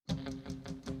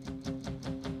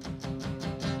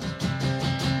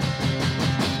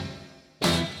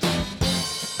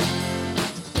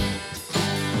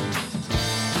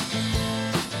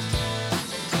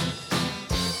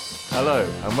Hello,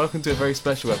 and welcome to a very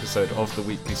special episode of the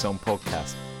Weekly Song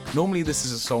Podcast. Normally, this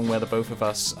is a song where the both of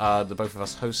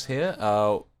us host here.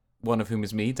 One of whom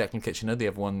is me, Declan Kitchener. The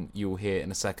other one you'll hear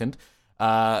in a second.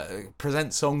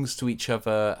 Present songs to each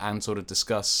other and sort of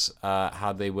discuss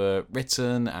how they were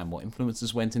written and what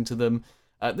influences went into them.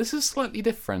 This is slightly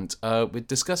different. We're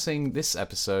discussing this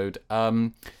episode.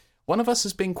 One of us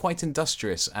has been quite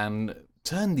industrious and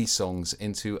turned these songs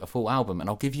into a full album, and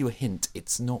I'll give you a hint,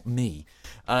 it's not me.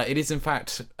 It is in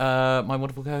fact my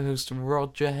wonderful co-host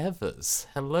Roger Heathers.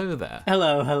 Hello there.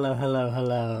 Hello.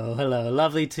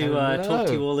 Lovely to talk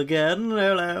to you all again.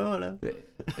 Hello.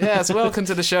 Yes, welcome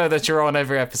to the show that you're on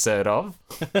every episode of.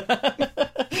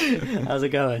 How's it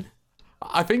going?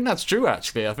 I think that's true,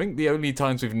 actually. I think the only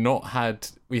times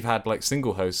we've had like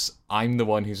single hosts, I'm the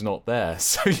one who's not there.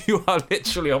 So you are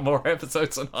literally on more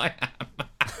episodes than I am.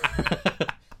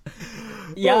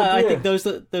 Yeah, I think those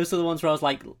are the ones where I was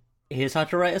like, here's how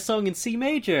to write a song in C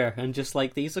major, and just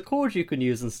like these are chords you can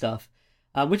use and stuff,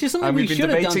 which is something we should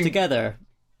have done together.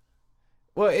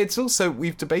 Well, it's also,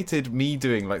 we've debated me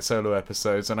doing like solo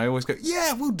episodes, and I always go,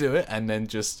 yeah, we'll do it, and then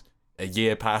just a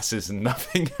year passes and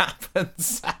nothing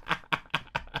happens.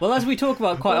 Well, as we talk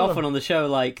about quite often on the show,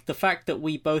 like the fact that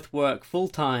we both work full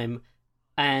time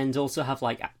and also have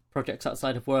like projects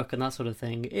outside of work and that sort of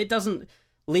thing, it doesn't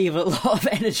leave a lot of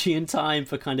energy and time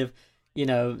for kind of, you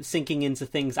know, sinking into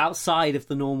things outside of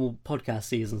the normal podcast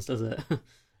seasons, does it?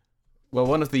 Well,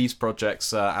 one of these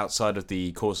projects outside of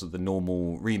the course of the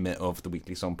normal remit of the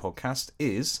Weekly Song Podcast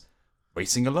is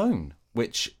Racing Alone,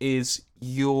 which is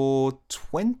your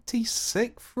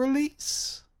 26th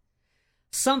release?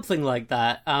 Something like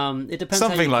that. It depends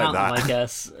how you count them, I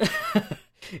guess.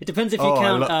 It depends if you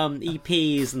count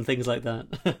EPs and things like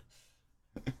that.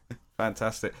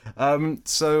 Fantastic.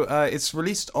 So it's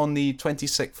released on the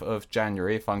 26th of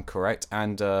January, if I'm correct,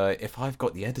 and if I've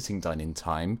got the editing done in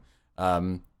time,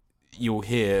 you'll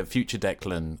hear future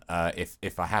Declan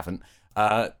if I haven't.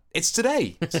 It's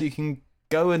today, so you can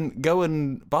go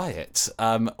and buy it,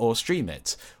 or stream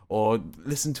it, or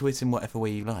listen to it in whatever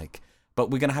way you like. But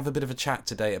we're going to have a bit of a chat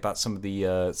today about some of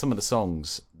the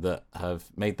songs that have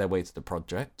made their way to the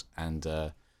project, and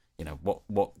you know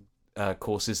what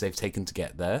courses they've taken to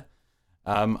get there.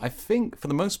 I think for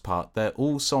the most part they're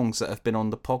all songs that have been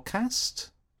on the podcast.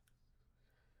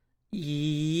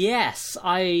 Yes,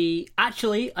 I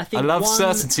think I love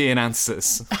certainty in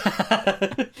answers.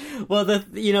 Well,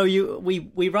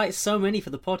 we write so many for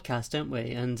the podcast, don't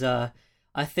we? And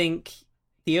I think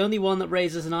the only one that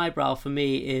raises an eyebrow for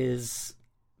me is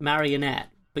Marionette.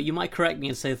 But you might correct me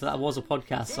and say that was a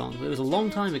podcast song. It was a long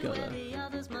time ago, though.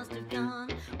 Others must have gone,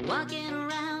 walking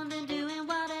around and doing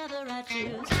whatever I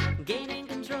choose. Gaining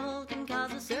control can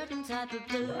cause a certain type of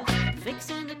blues.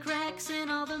 Fixing the cracks in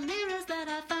all the mirrors that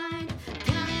I find.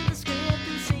 Counting the script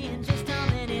and seeing just how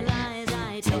many lies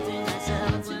I told to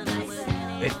myself when I was in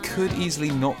it. It could easily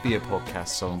not be a podcast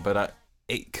song, but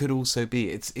it could also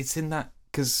be. It's in that,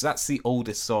 because that's the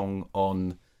oldest song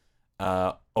on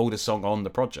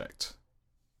the project.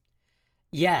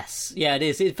 Yes, yeah, it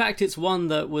is. In fact, it's one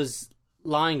that was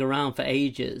lying around for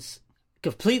ages,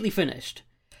 completely finished.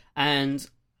 And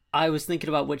I was thinking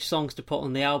about which songs to put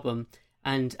on the album.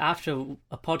 And after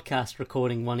a podcast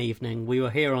recording one evening, we were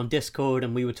here on Discord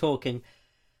and we were talking.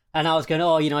 And I was going,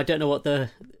 I don't know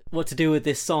what to do with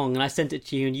this song. And I sent it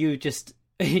to you, and you just,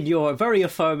 in your very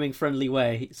affirming, friendly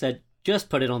way, said, just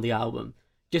put it on the album.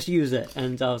 Just use it.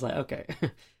 And I was like, okay.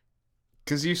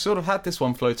 Because you sort of had this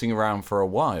one floating around for a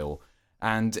while.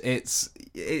 And it's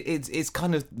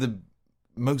kind of the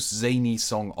most zany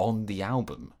song on the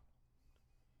album.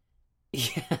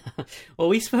 Yeah. Well,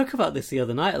 we spoke about this the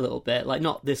other night a little bit. Like,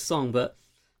 not this song, but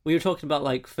we were talking about,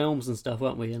 like, films and stuff,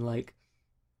 weren't we? And, like,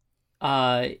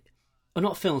 or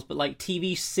not films, but, like,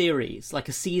 TV series, like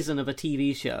a season of a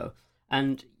TV show.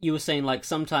 And you were saying, like,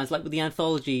 sometimes, like, with the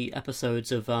anthology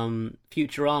episodes of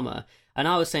Futurama, and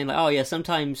I was saying, like,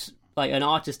 sometimes, like, an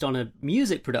artist on a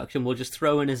music production will just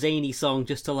throw in a zany song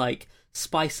just to, like,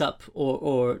 spice up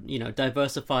or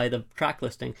diversify the track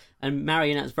listing. And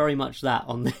Marionette's very much that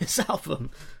on this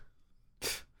album.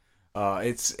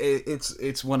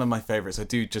 It's one of my favourites. I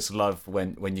do just love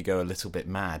when you go a little bit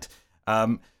mad.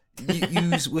 You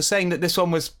were saying that this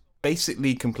one was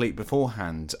basically complete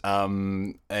beforehand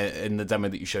in the demo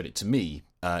that you showed it to me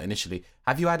initially.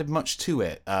 Have you added much to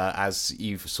it as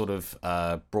you've sort of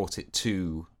brought it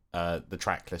to the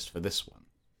track list for this one?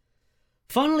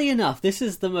 Funnily enough, this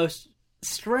is the most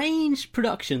strange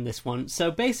production, this one. So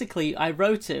basically, I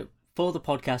wrote it for the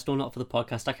podcast or not for the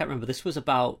podcast. I can't remember. This was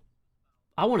about,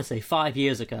 I want to say 5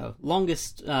 years ago.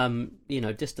 Longest,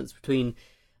 distance between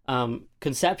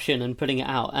conception and putting it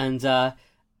out,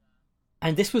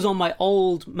 and this was on my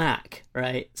old Mac,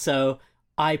 right? So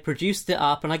I produced it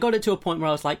up, and I got it to a point where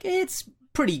I was like, it's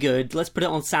pretty good. Let's put it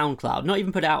on SoundCloud, not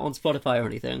even put it out on Spotify or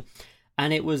anything.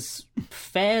 And it was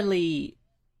fairly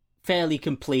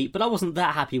complete, but I wasn't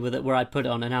that happy with it where I'd put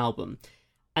it on an album.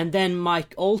 And then my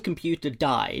old computer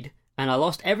died, and I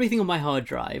lost everything on my hard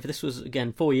drive. This was,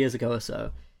 again, 4 years ago or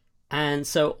so. And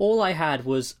so all I had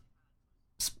was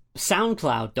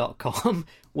SoundCloud.com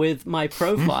with my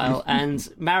profile, and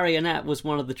Marionette was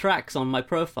one of the tracks on my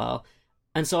profile.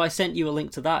 And so I sent you a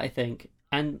link to that, I think.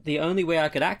 And the only way I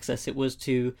could access it was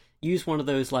to use one of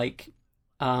those, like,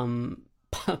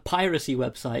 piracy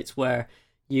websites where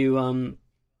you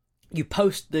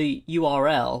post the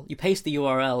URL, you paste the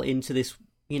URL into this,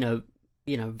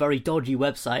 very dodgy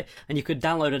website, and you could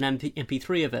download an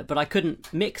MP3 of it, but I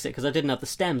couldn't mix it because I didn't have the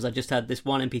stems. I just had this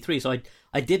one MP3, so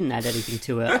I didn't add anything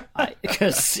to it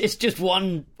because it's just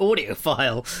one audio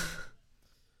file.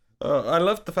 I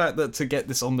love the fact that to get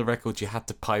this on the record, you had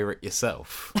to pirate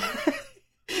yourself.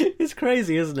 It's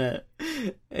crazy, isn't it?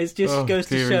 It just goes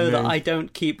to show that I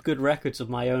don't keep good records of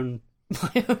my own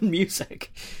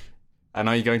music. And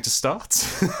are you going to start?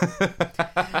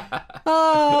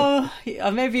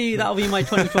 Maybe that'll be my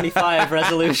 2025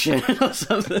 resolution or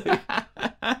something.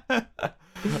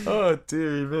 Oh,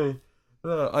 dearie me.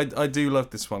 I do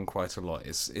love this one quite a lot.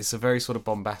 It's a very sort of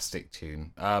bombastic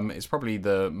tune. It's probably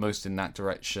the most in that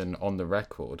direction on the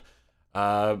record.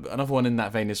 Another one in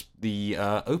that vein is the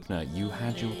opener, You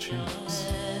Had Your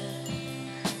Chance.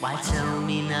 Why tell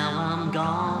me now I'm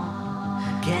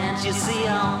gone? Can't you see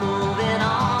I'm moving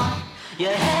on? You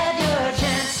had your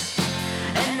chance,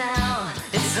 and now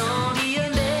it's only a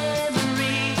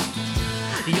memory.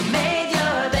 You made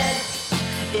your bed,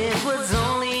 it was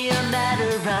only a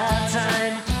matter of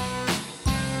time.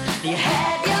 You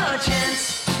had your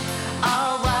chance,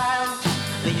 all while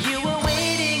you were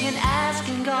waiting and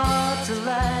asking God to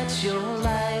light your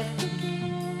life.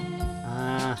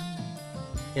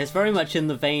 It's very much in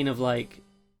the vein of, like,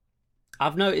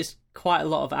 I've noticed quite a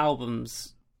lot of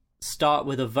albums start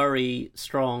with a very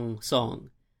strong song,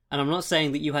 and I'm not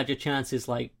saying that You Had Your Chance is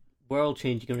like world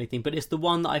changing or anything, but it's the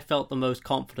one that I felt the most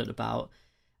confident about.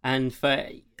 And for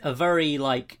a very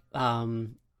like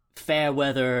fair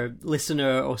weather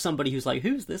listener or somebody who's like,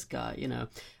 who's this guy,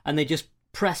 and they just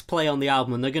press play on the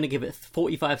album and they're going to give it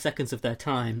 45 seconds of their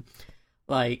time,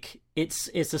 like it's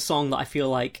a song that I feel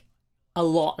like a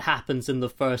lot happens in the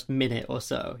first minute or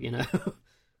so.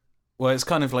 Well, it's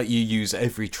kind of like you use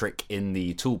every trick in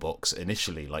the toolbox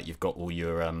initially. Like you've got all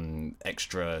your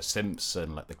extra synths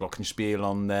and like the glockenspiel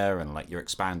on there and like your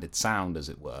expanded sound, as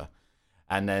it were.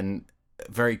 And then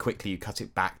very quickly you cut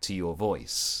it back to your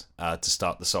voice to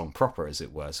start the song proper, as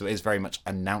it were. So it is very much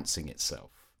announcing itself.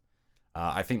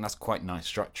 I think that's quite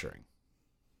nice structuring.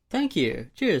 Thank you.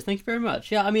 Cheers. Thank you very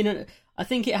much. Yeah, I mean, I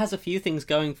think it has a few things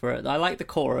going for it. I like the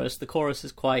chorus. The chorus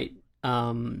is quite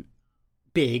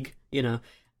big,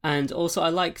 And also I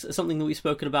like something that we've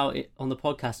spoken about on the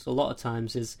podcast a lot of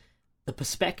times is the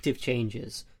perspective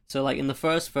changes. So like in the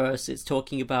first verse, it's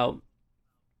talking about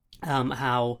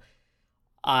how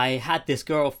I had this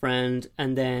girlfriend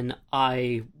and then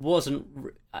I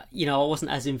wasn't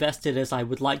as invested as I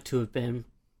would like to have been.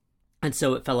 And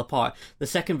so it fell apart. The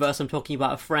second verse, I'm talking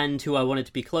about a friend who I wanted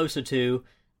to be closer to.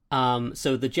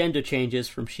 So the gender changes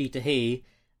from she to he.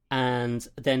 And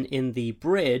then in the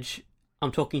bridge,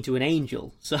 I'm talking to an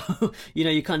angel. So,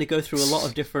 you kind of go through a lot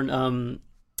of different,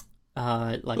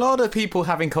 a lot of people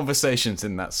having conversations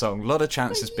in that song. A lot of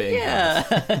chances being had.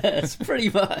 It's pretty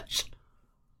much.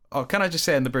 Oh, can I just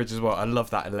say in the bridge as well, I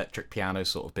love that electric piano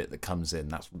sort of bit that comes in.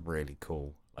 That's really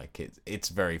cool. Like, it's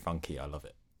very funky. I love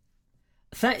it.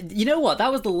 You know what?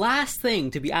 That was the last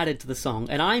thing to be added to the song.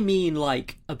 And I mean,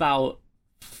 like, about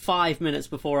 5 minutes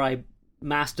before I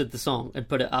mastered the song and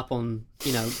put it up on,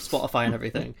 Spotify and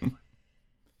everything.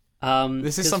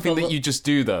 This is something that you just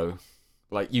do, though.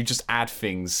 Like, you just add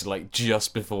things, like,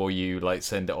 just before you, like,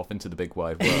 send it off into the big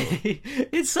wide world.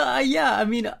 It's, yeah, I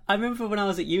mean, I remember when I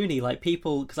was at uni, like,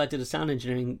 people, because I did a sound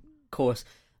engineering course,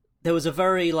 there was a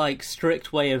very, like,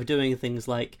 strict way of doing things,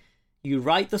 like, you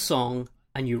write the song,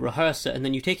 and you rehearse it, and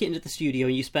then you take it into the studio,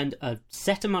 and you spend a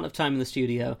set amount of time in the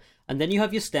studio, and then you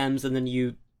have your stems, and then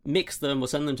you mix them, or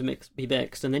send them to be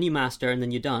mixed, and then you master, and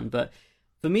then you're done. But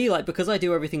for me, like, because I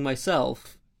do everything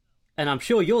myself, and I'm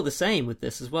sure you're the same with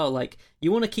this as well, like,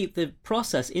 you want to keep the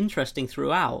process interesting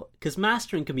throughout, because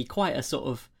mastering can be quite a sort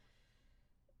of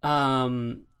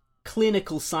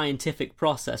clinical scientific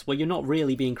process where you're not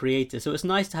really being creative. So it's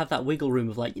nice to have that wiggle room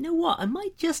of like, you know what, I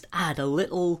might just add a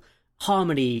little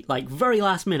harmony, like very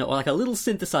last minute, or like a little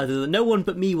synthesizer that no one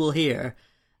but me will hear.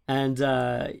 And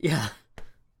yeah,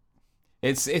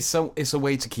 it's a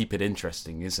way to keep it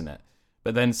interesting, isn't it?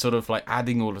 But then sort of like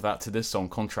adding all of that to this song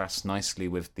contrasts nicely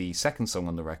with the second song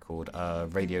on the record,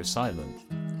 Radio Silent.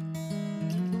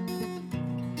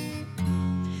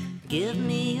 Give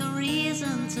me a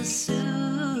reason to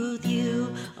soothe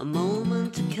you, a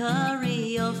moment to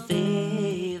curry your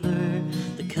favor.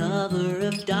 The cover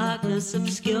of darkness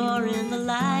obscuring the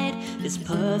light is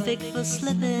perfect for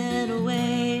slipping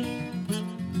away.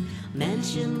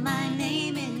 Mention my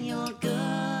name in your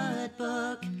good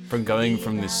book. From going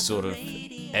from this sort of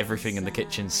everything in the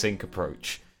kitchen sink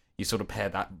approach, you sort of pare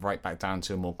that right back down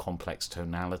to a more complex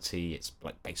tonality. It's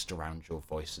like based around your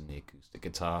voice and the acoustic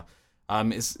guitar.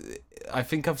 I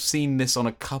think I've seen this on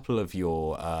a couple of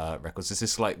your records. Is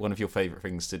this like one of your favourite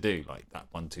things to do, like that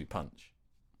 1-2 punch?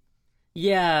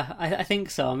 Yeah, I think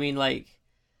so. I mean, like,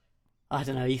 I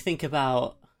don't know, you think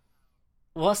about,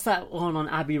 what's that one on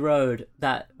Abbey Road,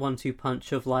 that 1-2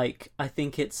 punch of like, I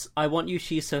think it's I Want You,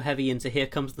 She's So Heavy into Here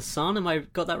Comes the Sun. Am I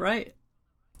got that right?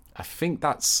 I think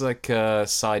that's like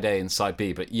side A and side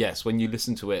B, but yes, when you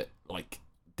listen to it like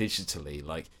digitally,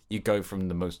 like you go from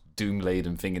the most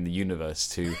doom-laden thing in the universe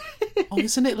to, oh,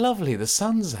 isn't it lovely? The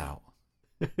sun's out.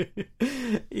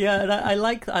 Yeah, and I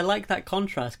like that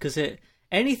contrast, because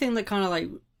anything that kind of like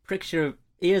pricks your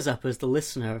ears up as the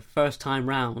listener first time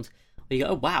round, where you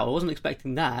go, oh wow, I wasn't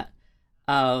expecting that.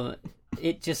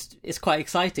 It's quite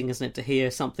exciting, isn't it, to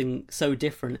hear something so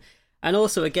different. And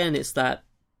also, again, it's that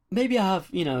maybe I have,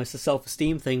 it's a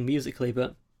self-esteem thing musically,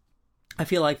 but I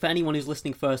feel like for anyone who's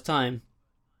listening first time,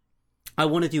 I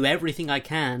want to do everything I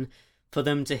can for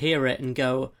them to hear it and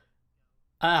go,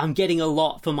 I'm getting a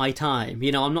lot for my time.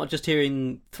 I'm not just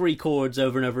hearing 3 chords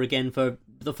over and over again for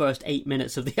the first 8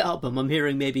 minutes of the album. I'm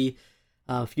hearing maybe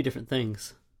a few different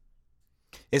things.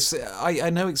 I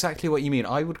know exactly what you mean.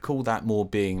 I would call that more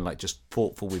being like just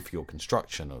thoughtful with your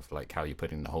construction of like how you're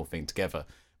putting the whole thing together.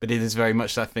 But it is very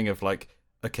much that thing of like,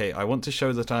 okay, I want to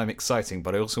show that I'm exciting,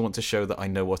 but I also want to show that I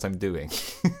know what I'm doing.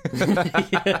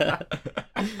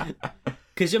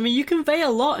 Because, I mean, you convey a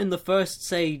lot in the first,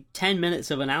 say, 10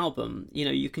 minutes of an album.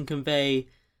 You can convey,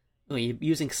 you're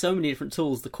using so many different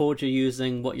tools, the chords you're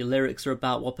using, what your lyrics are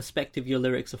about, what perspective your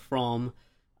lyrics are from,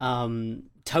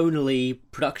 tonally,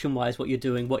 production-wise, what you're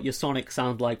doing, what your sonics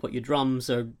sound like, what your drums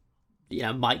are,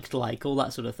 mic'd like, all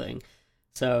that sort of thing.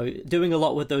 So doing a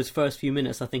lot with those first few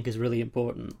minutes, I think, is really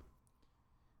important.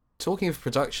 Talking of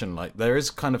production, like there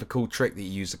is kind of a cool trick that you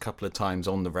used a couple of times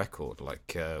on the record,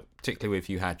 like particularly if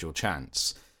You Had Your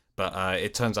Chance, but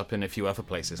it turns up in a few other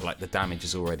places, like The Damage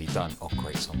Is Already Done. Oh,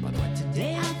 great song, by the way.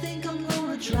 Today I think I'm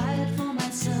gonna try it for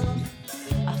myself.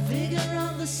 I figure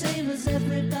I'm the same as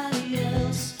everybody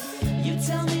else. You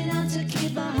tell me not to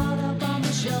keep my heart up on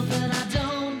the shelf, and I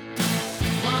don't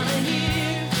wanna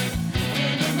hear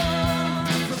anymore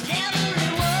from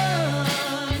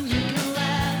everyone. You can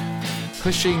laugh.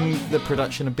 Pushing the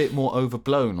production a bit more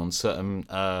overblown on certain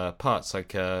parts,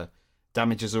 like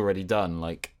Damage Is Already Done,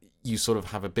 like you sort of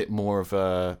have a bit more of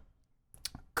a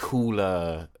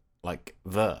cooler like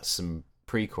verse and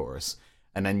pre-chorus,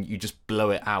 and then you just blow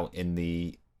it out in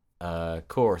the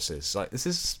choruses. Like, this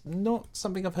is not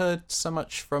something I've heard so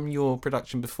much from your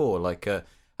production before. Like,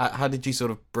 how did you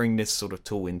sort of bring this sort of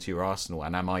tool into your arsenal?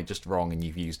 And am I just wrong and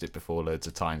you've used it before loads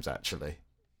of times, actually?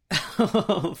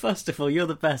 First of all, you're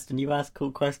the best, and you ask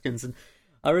cool questions, and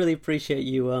I really appreciate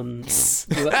you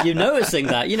you noticing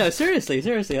that. Seriously,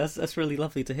 that's really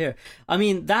lovely to hear. I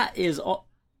mean, that is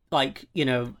like,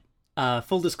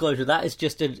 full disclosure, that is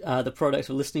just the product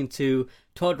of listening to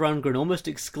Todd Rundgren almost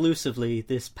exclusively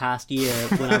this past year,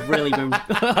 when I've really been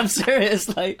I'm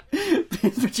serious, like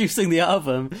producing the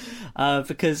album,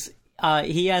 because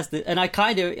he has and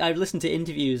I've listened to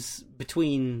interviews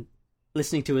between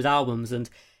listening to his albums, and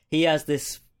he has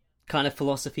this kind of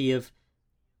philosophy of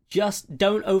just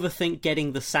don't overthink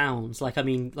getting the sounds, like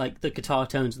the guitar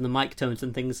tones and the mic tones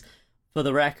and things for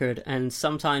the record, and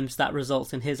sometimes that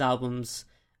results in his albums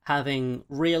having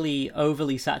really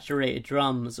overly saturated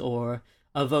drums or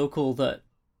a vocal that,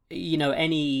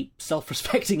 any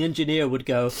self-respecting engineer would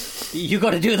go, you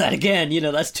got to do that again,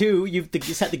 that's you've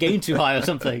set the gain too high or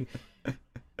something.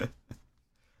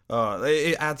 Oh,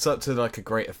 it adds up to like a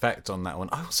great effect on that one.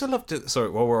 I also love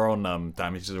while we're on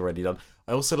Damage Is Already Done,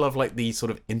 I also love like the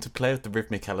sort of interplay of the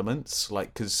rhythmic elements,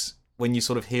 like, because when you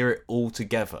sort of hear it all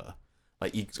together,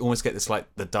 like you almost get this like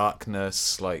the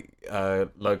darkness, like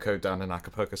Loco down in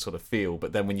Acapulco sort of feel,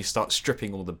 but then when you start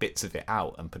stripping all the bits of it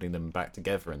out and putting them back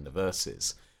together in the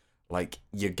verses, like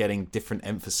you're getting different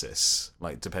emphasis,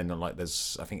 like depending on like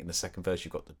there's, I think in the second verse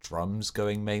you've got the drums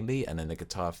going mainly, and then the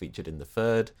guitar featured in the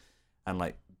third, and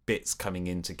like bits coming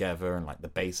in together, and like the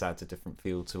bass adds a different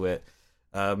feel to it.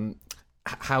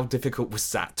 How difficult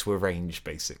was that to arrange,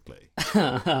 basically?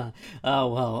 Oh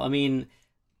well, I mean,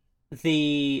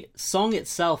 the song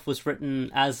itself was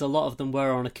written as a lot of them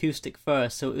were on acoustic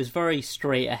first, so it was very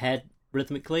straight ahead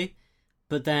rhythmically.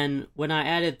 But then when I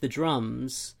added the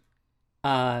drums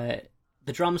have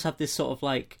this sort of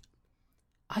like,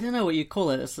 I don't know what you call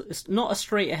it. It's not a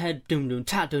straight ahead dun dun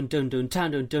ta dun dun dun ta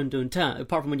dun dun dun ta.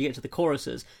 Apart from when you get to the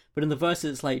choruses, but in the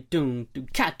verses it's like dun dun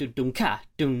cat dun dun ka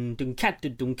dun dun cat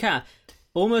dun dun ka,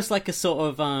 almost like a sort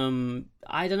of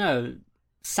I don't know,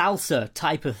 salsa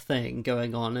type of thing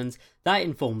going on, and that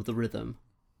informed the rhythm.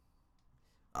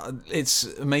 It's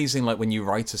amazing, like when you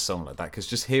write a song like that, because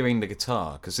just hearing the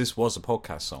guitar, because this was a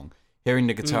podcast song, hearing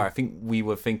the guitar, I think we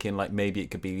were thinking like maybe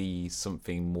it could be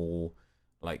something more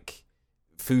like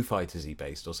Foo Fighters-y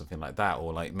based or something like that,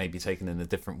 or like maybe taken in a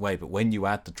different way. But when you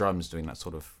add the drums doing that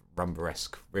sort of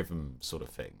rumba-esque rhythm sort of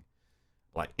thing,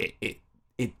 like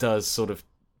it does sort of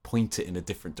point it in a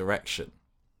different direction.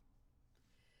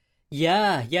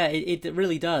 Yeah, it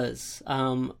really does.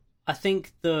 I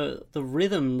think the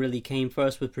rhythm really came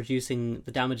first with producing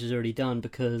The Damage Is Already Done,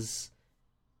 because,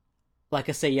 like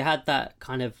I say, you had that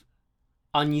kind of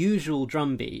unusual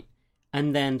drum beat,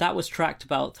 and then that was tracked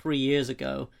about 3 years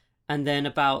ago, and then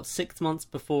about 6 months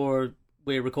before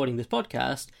we're recording this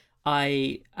podcast,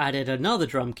 I added another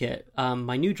drum kit,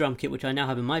 my new drum kit, which I now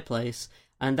have in my place,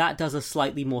 and that does a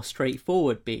slightly more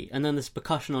straightforward beat, and then there's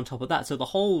percussion on top of that, so the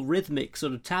whole rhythmic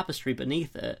sort of tapestry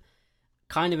beneath it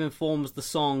kind of informs the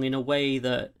song in a way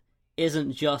that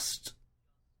isn't just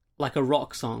like a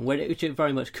rock song, which it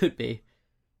very much could be.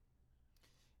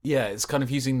 Yeah, it's kind of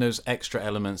using those extra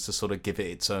elements to sort of give it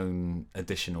its own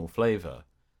additional flavour.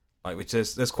 Like, which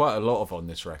there's quite a lot of on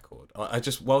this record. I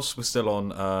just, whilst we're still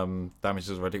on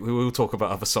Damages Already, we will talk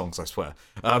about other songs, I swear.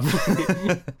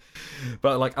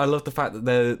 But like, I love the fact that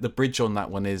the bridge on that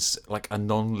one is like a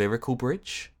non-lyrical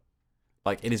bridge.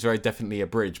 Like, it is very definitely a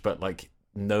bridge, but like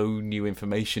no new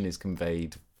information is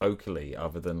conveyed vocally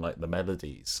other than like the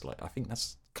melodies. Like, I think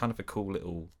that's kind of a cool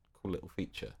little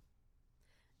feature.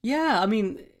 Yeah, I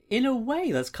mean, in a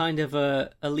way, that's kind of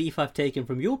a leaf I've taken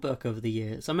from your book over the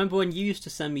years. I remember when you used to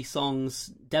send me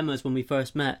demos when we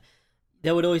first met,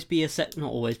 there would always be not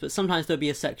always, but sometimes there'd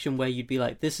be a section where you'd be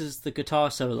like, this is the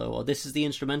guitar solo, or this is the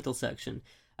instrumental section.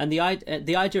 And the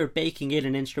idea of baking in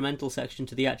an instrumental section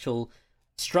to the actual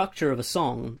structure of a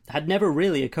song had never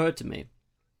really occurred to me.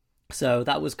 So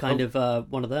that was kind of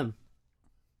one of them.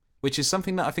 Which is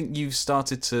something that I think you've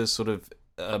started to sort of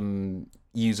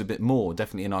use a bit more,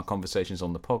 definitely in our conversations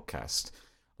on the podcast.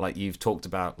 Like, you've talked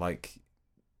about like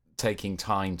taking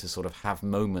time to sort of have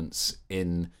moments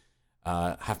in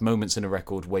a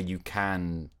record where you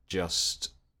can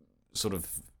just sort of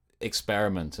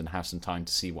experiment and have some time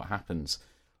to see what happens.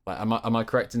 Like, am I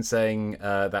correct in saying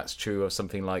that's true of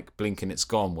something like Blink and It's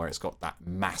Gone, where it's got that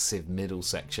massive middle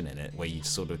section in it where you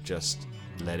sort of just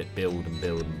let it build and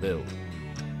build and build?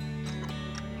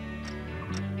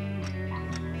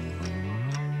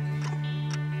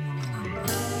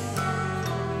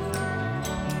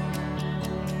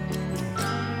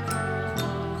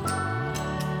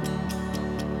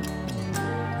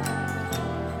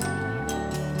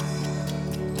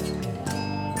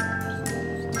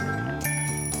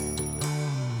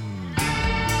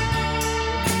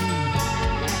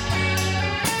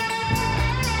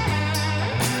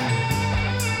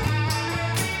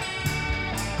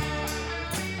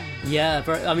 Yeah,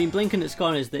 I mean, Blink and It's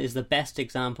Gone is the best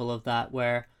example of that,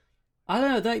 where, I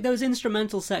don't know, those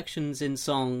instrumental sections in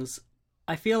songs,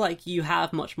 I feel like you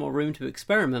have much more room to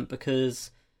experiment,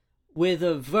 because with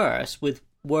a verse, with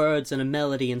words and a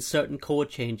melody and certain chord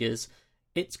changes,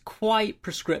 it's quite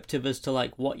prescriptive as to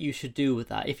like what you should do with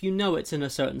that. If you know it's in a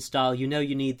certain style, you know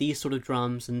you need these sort of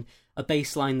drums and a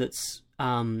bass line that's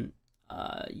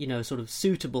sort of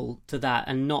suitable to that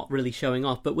and not really showing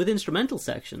off. But with instrumental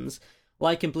sections,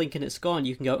 like in Blink and It's Gone,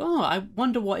 you can go, oh, I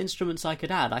wonder what instruments I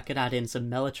could add. I could add in some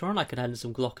mellotron, I could add in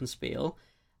some glockenspiel,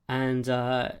 and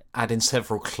add in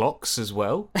several clocks as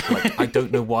well. Like, I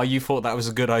don't know why you thought that was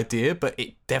a good idea, but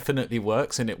it definitely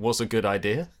works, and it was a good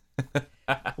idea.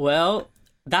 Well,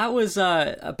 that was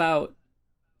about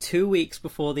 2 weeks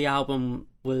before the album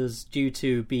was due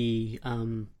to be,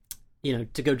 to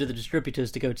go to the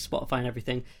distributors, to go to Spotify and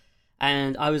everything.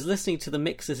 And I was listening to the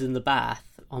mixes in the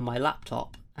bath on my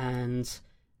laptop, and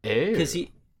because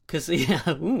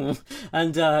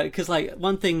like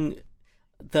one thing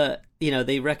that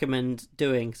they recommend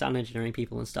doing, sound engineering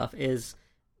people and stuff, is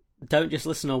don't just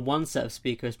listen on one set of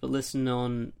speakers, but listen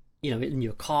on, in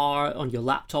your car, on your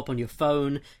laptop, on your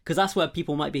phone, because that's where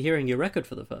people might be hearing your record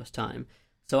for the first time.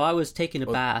 So I was taking a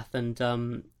bath and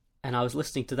I was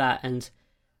listening to that, and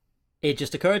it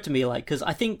just occurred to me, like,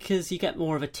 because you get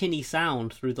more of a tinny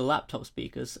sound through the laptop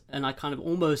speakers, and I kind of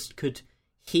almost could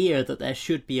hear that there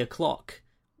should be a clock,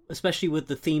 especially with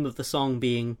the theme of the song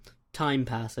being time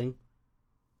passing.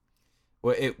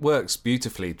 Well, it works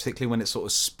beautifully, particularly when it's sort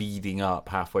of speeding up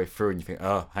halfway through and you think,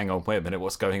 oh, hang on, wait a minute,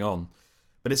 what's going on?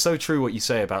 But it's so true what you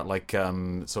say about, like,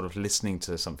 sort of listening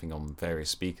to something on various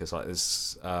speakers, like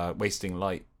this Wasting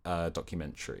Light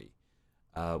documentary,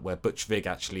 where Butch Vig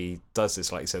actually does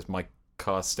this, like he says, my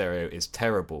car stereo is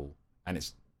terrible, and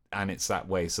it's that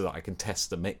way so that I can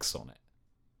test the mix on it.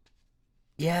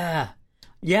 Yeah,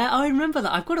 I remember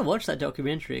that. I've got to watch that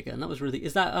documentary again. That was really...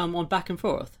 Is that on Back and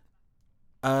Forth?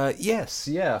 Yes,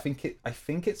 yeah. I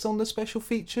think it's on the special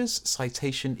features.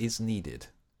 Citation is needed.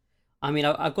 I mean,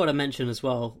 I've got to mention as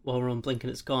well, while we're on Blink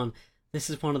and It's Gone, this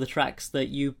is one of the tracks that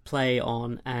you play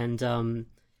on, and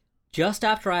just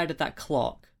after I added that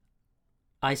clock,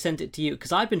 I sent it to you,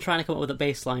 because I've been trying to come up with a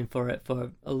bass line for it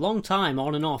for a long time,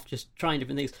 on and off, just trying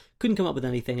different things. Couldn't come up with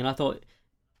anything, and I thought,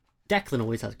 Declan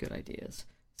always has good ideas.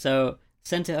 So,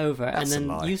 sent it over, That's and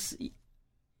a lie.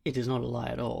 It is not a lie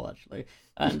at all, actually.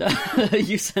 And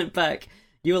you sent back,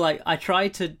 you were like, I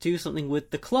tried to do something with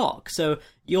the clock. So,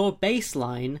 your bass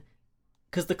line,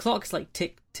 because the clock's like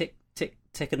tick, tick, tick,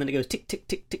 tick, and then it goes tick, tick,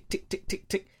 tick, tick, tick, tick, tick,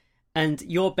 tick. And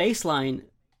your bass line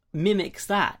mimics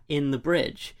that in the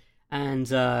bridge,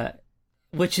 and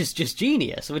which is just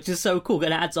genius, which is so cool.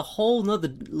 And it adds a whole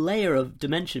nother layer of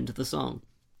dimension to the song.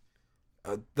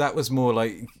 That was more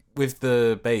like, with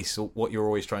the bass, what you're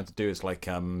always trying to do is like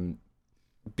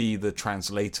be the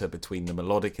translator between the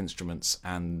melodic instruments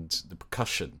and the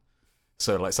percussion.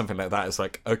 So like something like that is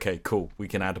like, okay, cool, we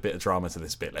can add a bit of drama to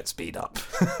this bit, let's speed up.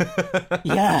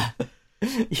 Yeah.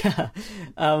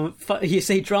 You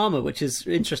say drama, which is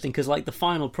interesting, because like the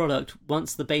final product,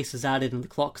 once the bass is added and the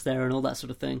clock's there and all that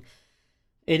sort of thing,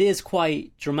 it is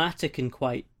quite dramatic and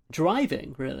quite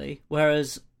driving, really.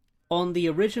 Whereas on the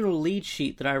original lead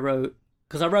sheet that I wrote,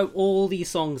 because I wrote all these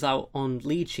songs out on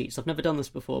lead sheets, I've never done this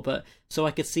before, but so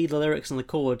I could see the lyrics and the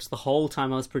chords the whole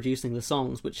time I was producing the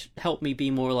songs, which helped me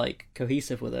be more like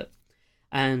cohesive with it.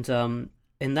 And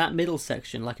in that middle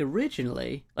section, like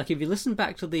originally, like if you listen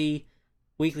back to the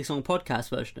Weekly Song Podcast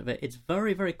version of it, it's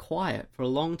very, very quiet for a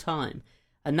long time.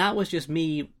 And that was just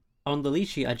me on the lead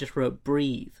sheet. I just wrote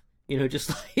breathe,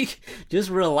 just like, just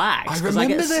relax. I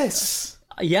remember this.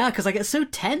 Yeah, because I get so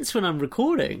tense when I'm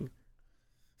recording.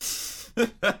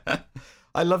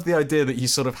 I love the idea that you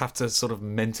sort of have to sort of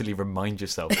mentally remind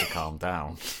yourself to calm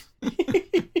down.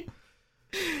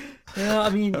 Yeah, I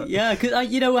mean, yeah, because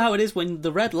you know how it is when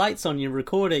the red light's on, you're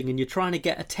recording and you're trying to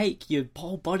get a take, your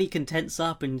whole body can tense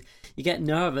up and you get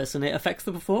nervous and it affects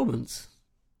the performance.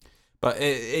 But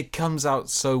it comes out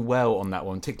so well on that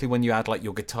one, particularly when you add like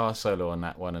your guitar solo on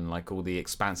that one and like all the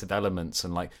expansive elements,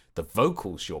 and like the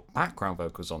vocals, your background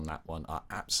vocals on that one are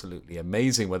absolutely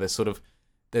amazing, where there's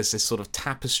this sort of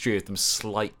tapestry of them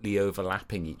slightly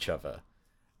overlapping each other.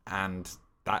 And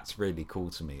that's really cool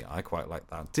to me. I quite like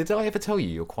that. Did I ever tell you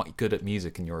you're quite good at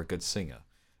music and you're a good singer?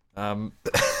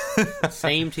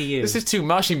 Same to you. This is too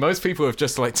mushy. Most people have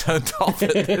just like turned off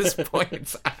at this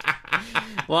point.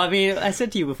 Well, I mean, I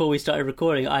said to you before we started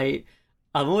recording, I'm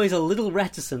always a little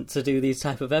reticent to do these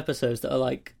type of episodes that are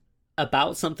like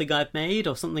about something I've made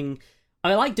or something.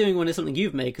 I like doing when it's something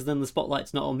you've made, because then the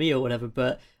spotlight's not on me or whatever,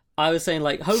 but I was saying,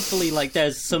 like, hopefully, like,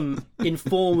 there's some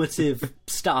informative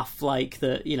stuff, like,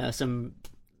 that,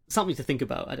 something to think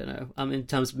about, I don't know, in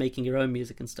terms of making your own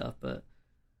music and stuff, but...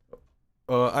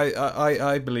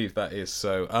 I believe that is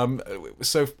so.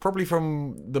 So probably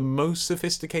from the most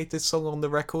sophisticated song on the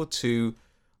record to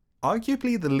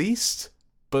arguably the least,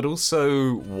 but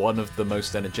also one of the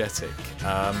most energetic,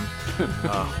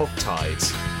 Hogtied.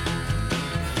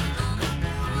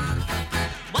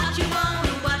 What you want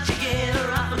and what you get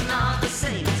are often not the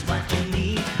same as what you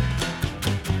need.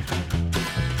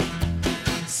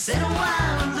 Sit a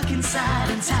while and look inside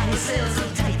and tie yourself so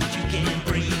tight that you can't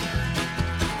breathe.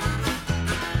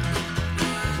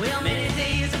 Well, many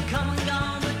days have come and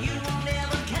gone, but you won't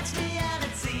ever catch me out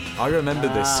at sea. I remember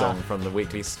this song from the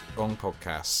Weekly Song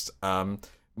Podcast.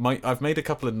 I've made a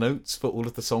couple of notes for all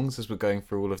of the songs as we're going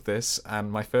through all of this,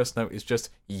 and my first note is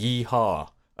just yeehaw.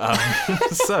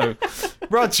 So,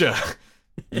 Roger,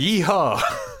 yeehaw.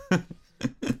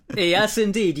 Yes,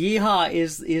 indeed, yeehaw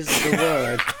is the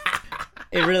word.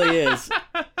 It really is.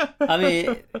 I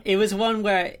mean, it was one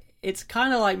where it's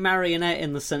kind of like Marionette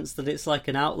in the sense that it's like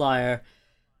an outlier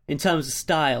in terms of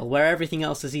style, where everything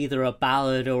else is either a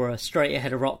ballad or a straight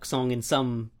ahead rock song in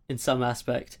some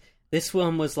aspect. This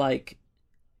one was like,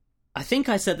 I think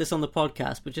I said this on the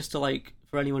podcast, but just to like,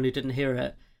 for anyone who didn't hear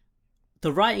it,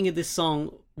 the writing of this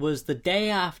song was the day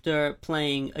after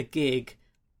playing a gig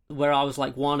where I was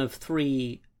like one of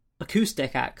 3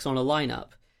 acoustic acts on a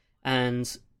lineup,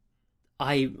 and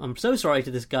I'm so sorry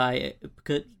to this guy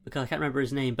because I can't remember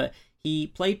his name, but he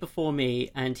played before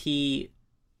me and he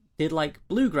did like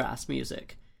bluegrass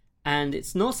music, and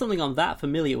it's not something I'm that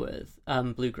familiar with,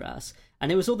 bluegrass,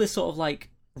 and it was all this sort of like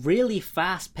really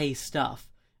fast-paced stuff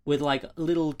with like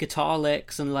little guitar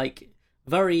licks and like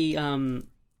very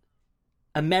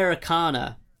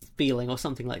Americana feeling or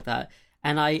something like that.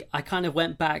 And I kind of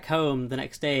went back home the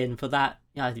next day, and for that,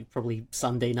 I think probably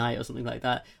Sunday night or something like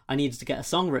that, I needed to get a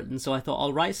song written. So I thought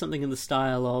I'll write something in the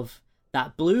style of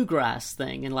that bluegrass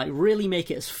thing and like really make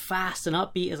it as fast and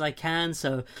upbeat as I can.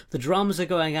 So the drums are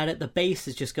going at it, the bass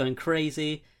is just going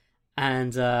crazy,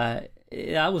 and that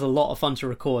was a lot of fun to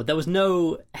record. There was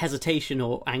no hesitation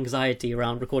or anxiety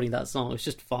around recording that song. It was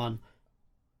just fun.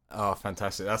 Oh,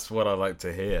 fantastic. That's what I like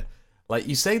to hear. Like,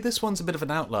 you say this one's a bit of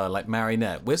an outlier, like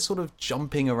Marionette. We're sort of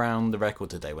jumping around the record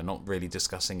today. We're not really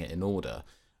discussing it in order.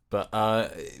 But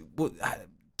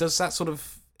does that sort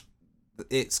of,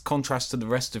 its contrast to the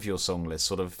rest of your song list,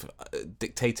 sort of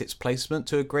dictate its placement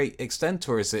to a great extent?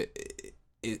 Or is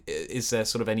there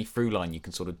sort of any through line you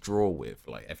can sort of draw with,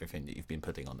 like, everything that you've been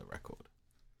putting on the record?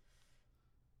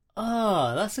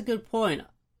 Oh, that's a good point.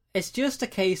 It's just a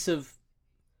case of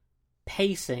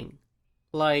pacing.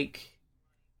 Like,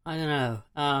 I don't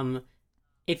know.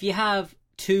 If you have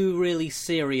 2 really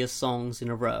serious songs in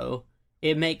a row,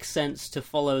 it makes sense to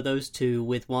follow those 2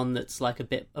 with one that's like a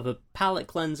bit of a palate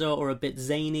cleanser or a bit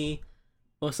zany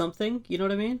or something. You know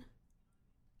what I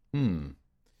mean?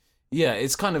 Yeah,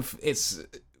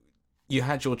 you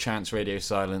had your Chance, Radio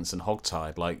Silence, and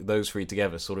Hogtied. Like, those 3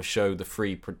 together sort of show the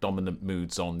 3 predominant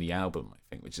moods on the album, I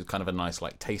think, which is kind of a nice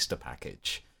like taster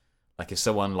package. Like, if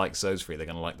someone likes those 3, they're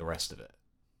going to like the rest of it.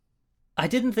 I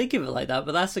didn't think of it like that,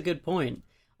 but that's a good point.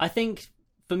 I think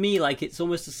for me, like, it's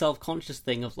almost a self-conscious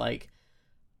thing of like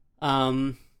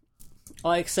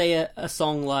say a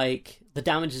song like The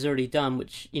Damage Is Already Done,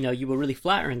 which, you know, you were really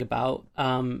flattering about.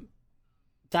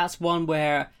 That's one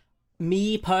where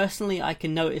me personally, I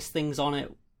can notice things on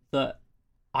it that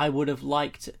I would have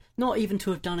liked not even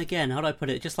to have done again. How do I put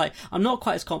it? Just like, I'm not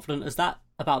quite as confident as that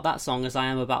about that song as I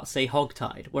am about, say,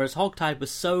 Hogtied. Whereas Hogtied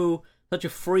was such a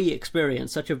free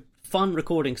experience, such a fun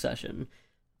recording session,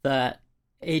 that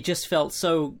it just felt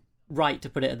so right to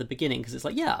put it at the beginning, because it's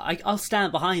like, yeah, I'll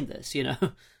stand behind this, you know.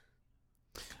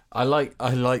 I like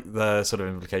the sort of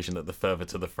implication that the further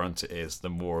to the front it is, the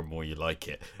more and more you like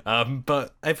it.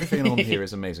 But everything on here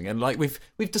is amazing, and like we've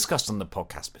discussed on the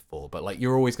podcast before. But like,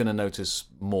 you're always going to notice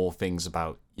more things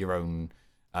about your own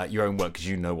work because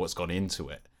you know what's gone into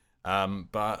it.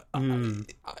 But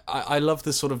I love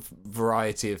the sort of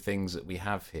variety of things that we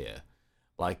have here.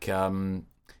 Like,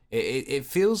 it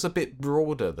feels a bit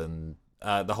broader than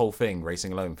the whole thing.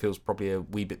 Racing Alone feels probably a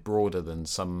wee bit broader than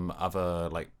some other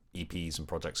like EPs and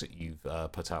projects that you've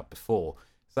put out before.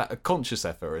 Is that a conscious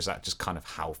effort, or is that just kind of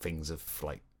how things have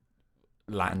like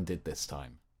landed this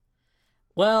time?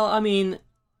 Well, I mean,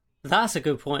 that's a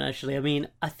good point, actually. I mean,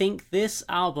 I think this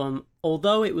album,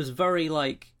 although it was very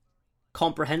like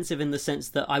comprehensive in the sense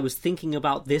that I was thinking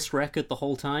about this record the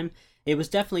whole time, it was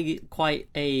definitely quite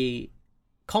a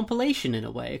compilation in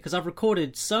a way, because I've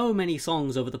recorded so many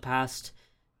songs over the past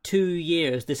 2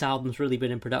 years. This album's really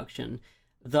been in production,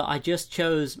 that I just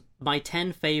chose my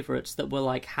 10 favorites that were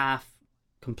like half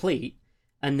complete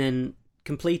and then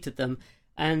completed them.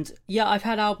 And yeah, I've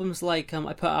had albums like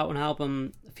I put out an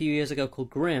album a few years ago called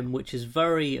Grim, which is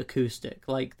very acoustic,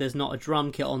 like there's not a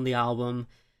drum kit on the album.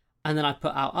 And then I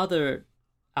put out other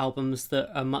albums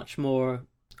that are much more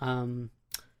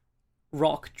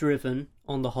rock driven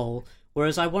on the whole,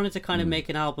 whereas I wanted to kind of make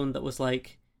an album that was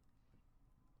like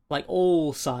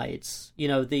all sides, you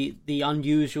know, the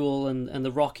unusual and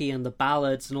the rocky and the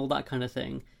ballads and all that kind of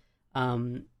thing,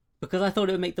 because I thought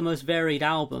it would make the most varied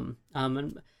album.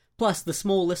 And plus, the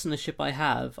small listenership I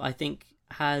have, I think,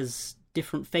 has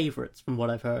different favourites from what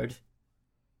I've heard.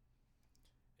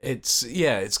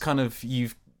 It's kind of,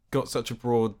 you've got such a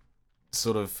broad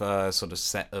sort of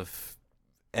set of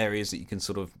areas that you can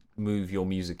sort of move your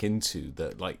music into,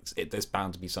 that like there's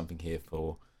bound to be something here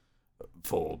for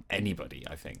anybody,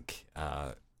 I think.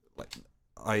 Like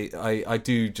I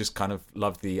do just kind of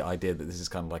love the idea that this is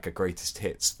kind of like a greatest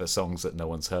hits for songs that no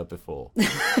one's heard before.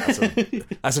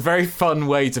 That's a very fun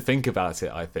way to think about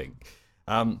it, I think.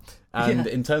 And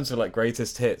in terms of like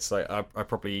greatest hits, like I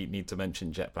probably need to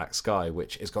mention Jet Black Sky,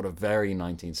 which has got a very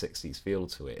 1960s feel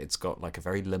to it. It's got like a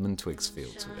very Lemon Twigs feel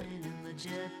to it. In the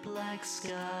jet black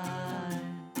sky,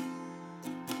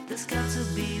 there's got to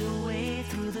be a way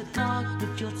through the dark,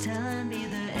 but you're telling me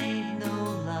there ain't no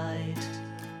light.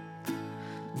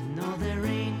 No, there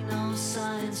ain't no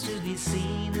signs to be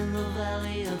seen in the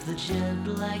valley of the jet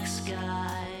black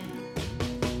sky.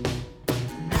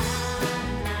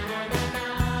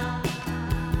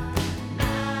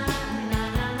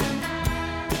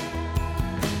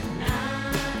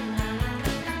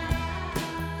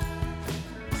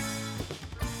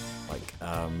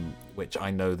 Which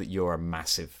I know that you're a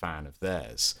massive fan of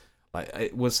theirs.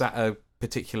 Like, was that a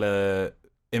particular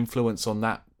influence on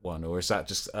that one, or is that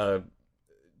just the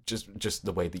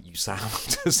way that you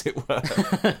sound, as it were?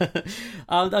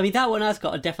 I mean, that one has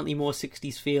got a definitely more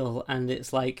 60s feel, and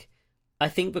it's like, I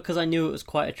think because I knew it was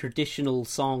quite a traditional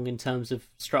song in terms of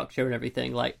structure and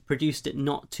everything, like, produced it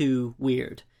not too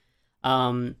weird.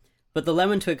 But the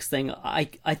Lemon Twigs thing, I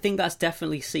think that's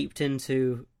definitely seeped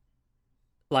into,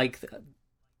 like,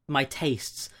 my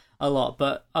tastes a lot.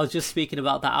 But I was just speaking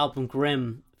about that album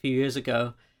Grimm a few years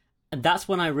ago, and that's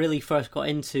when I really first got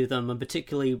into them, and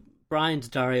particularly Brian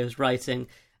Daddario's writing.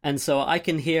 And so I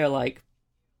can hear like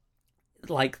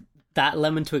that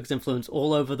Lemon Twigs influence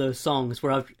all over those songs,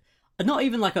 where I've not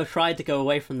even like I've tried to go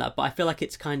away from that, but I feel like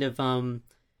it's kind of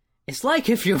it's like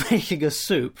if you're making a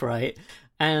soup, right?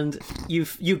 And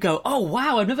you go, oh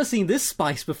wow, I've never seen this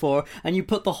spice before, and you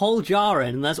put the whole jar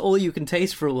in, and that's all you can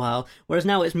taste for a while. Whereas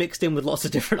now it's mixed in with lots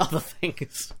of different other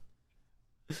things.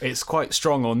 It's quite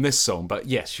strong on this song, but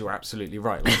yes, you're absolutely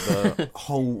right. Like the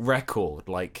whole record,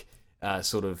 like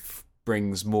sort of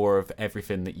brings more of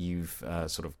everything that you've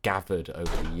sort of gathered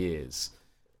over the years.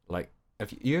 Like,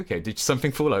 you okay? Did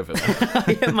something fall over there?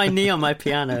 I hit my knee on my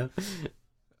piano.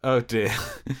 Oh dear.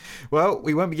 Well,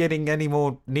 we won't be getting any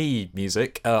more knee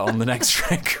music on the next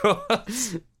record.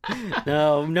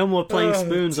 No more playing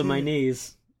spoons on my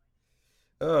knees.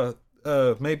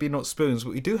 Maybe not spoons,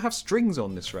 but we do have strings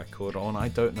on this record on I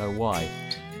Don't Know Why.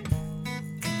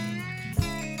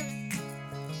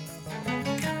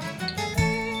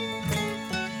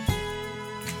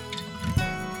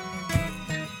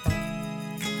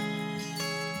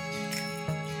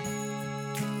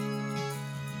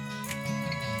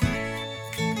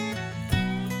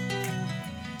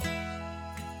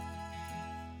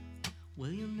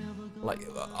 Like,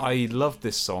 I loved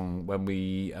this song when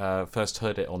we first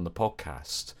heard it on the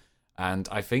podcast, and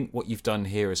I think what you've done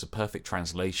here is a perfect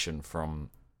translation from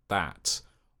that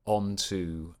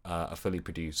onto a fully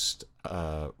produced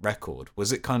record.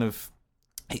 Was it kind of...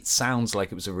 It sounds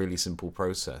like it was a really simple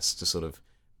process to sort of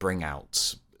bring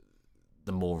out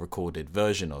the more recorded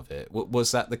version of it.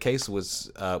 Was that the case, or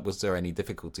was there any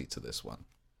difficulty to this one?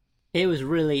 It was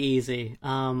really easy.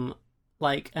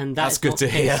 And that's good to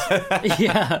hear.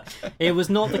 Yeah, it was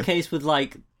not the case with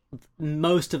like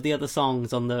most of the other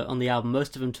songs on the album.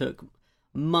 Most of them took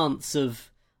months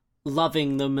of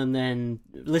loving them and then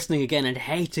listening again and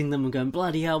hating them and going,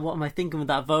 bloody hell, what am I thinking with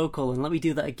that vocal? And let me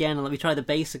do that again, and let me try the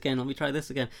bass again, let me try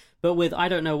this again. But with I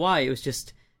Don't Know Why, it was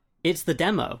just, it's the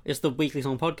demo. It's the Weekly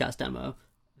Song Podcast demo.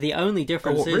 The only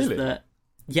difference is really? that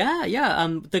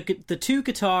the two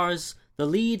guitars, the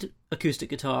lead acoustic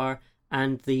guitar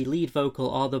and the lead vocal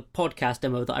are the podcast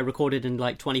demo that I recorded in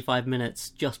like 25 minutes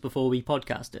just before we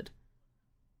podcasted.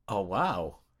 Oh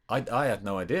wow, I had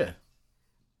no idea.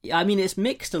 I mean, it's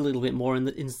mixed a little bit more in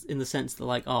the sense that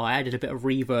like, I added a bit of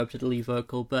reverb to the lead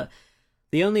vocal, but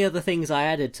the only other things I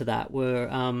added to that were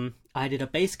I added a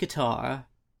bass guitar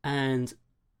and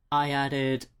I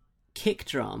added kick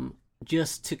drum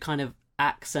just to kind of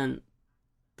accent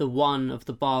the one of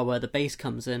the bar where the bass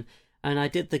comes in, and I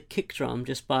did the kick drum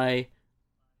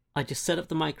I just set up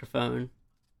the microphone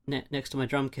next to my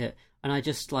drum kit, and I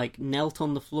just like knelt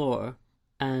on the floor,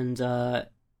 and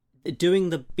doing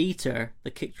the beater,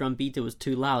 the kick drum beater was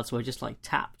too loud, so I just like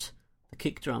tapped the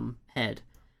kick drum head,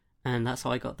 and that's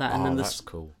how I got that. And then that's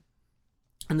cool.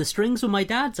 And the strings were my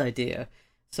dad's idea,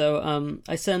 so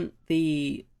I sent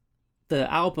the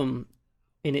album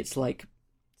in its like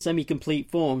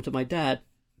semi-complete form to my dad,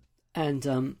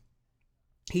 and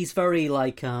he's very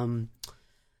like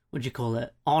what do you call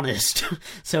it? Honest.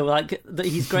 So like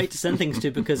he's great to send things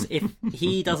to, because if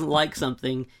he doesn't like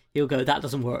something, he'll go, that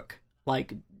doesn't work.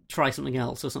 Like, try something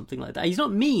else or something like that. He's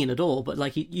not mean at all, but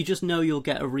like you just know you'll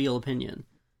get a real opinion.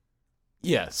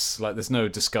 Yes, like there's no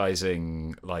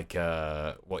disguising like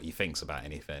what he thinks about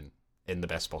anything in the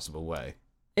best possible way.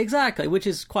 Exactly, which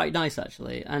is quite nice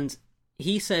actually. And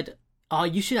he said, oh,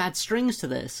 you should add strings to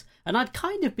this. And I'd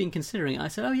kind of been considering it. I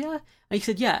said, oh, yeah. And he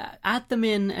said, yeah, add them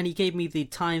in. And he gave me the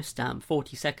timestamp,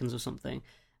 40 seconds or something.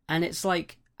 And it's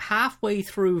like halfway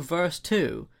through verse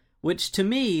 2, which to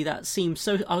me, that seems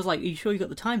so... I was like, are you sure you got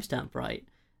the timestamp right?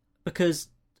 Because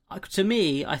to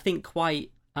me, I think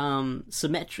quite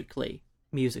symmetrically,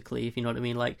 musically, if you know what I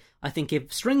mean. Like, I think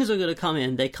if strings are going to come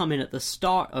in, they come in at the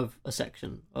start of a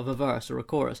section, of a verse or a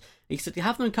chorus. He said, you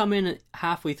have them come in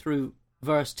halfway through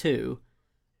verse 2,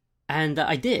 and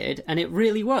I did, and it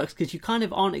really works, because you kind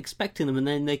of aren't expecting them, and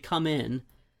then they come in,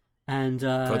 and...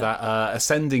 for that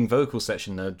ascending vocal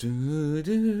section, do,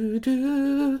 do,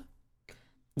 do.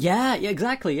 Yeah,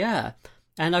 exactly, yeah.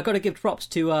 And I've got to give props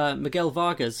to Miguel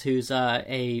Vargas, who's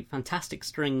a fantastic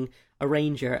string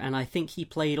arranger, and I think he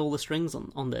played all the strings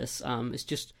on this. It's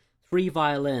just 3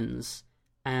 violins,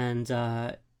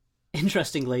 and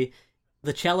interestingly,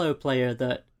 the cello player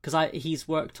that... Because he's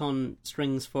worked on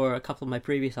strings for a couple of my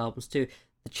previous albums too.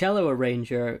 The cello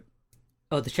arranger,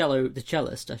 or the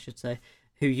cellist, I should say,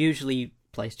 who usually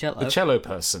plays cello. The cello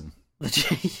person.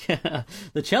 The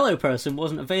cello person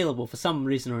wasn't available for some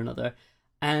reason or another.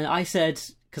 And I said,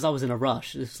 because I was in a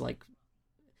rush, it's like...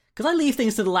 Because I leave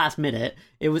things to the last minute.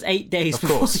 It was 8 days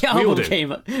before the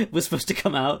album was supposed to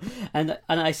come out. And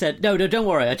I said, no, don't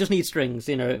worry, I just need strings.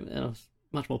 I was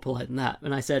much more polite than that.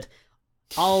 And I said...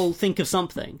 I'll think of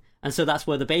something. And so that's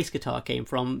where the bass guitar came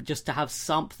from, just to have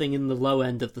something in the low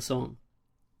end of the song.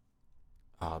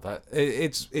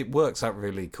 It works out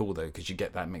really cool, though, because you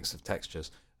get that mix of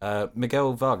textures.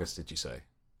 Miguel Vargas, did you say?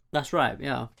 That's right,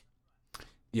 yeah.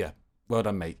 Yeah, well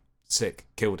done, mate. Sick.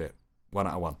 Killed it. 1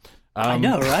 out of 1. I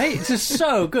know, right? It's just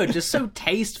so good, just so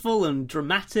tasteful and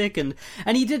dramatic, and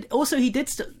he did. Well,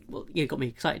 you got me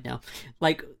excited now.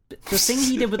 Like the thing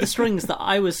he did with the strings that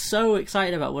I was so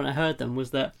excited about when I heard them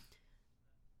was that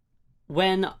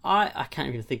when I can't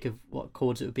even think of what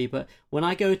chords it would be, but when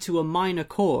I go to a minor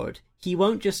chord, he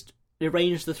won't just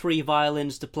arrange the 3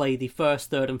 violins to play the first,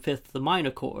 third, and fifth of the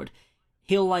minor chord.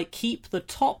 He'll like keep the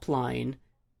top line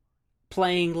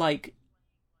playing like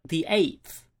the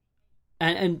 8th.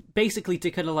 And basically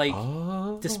to kind of like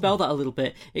dispel that a little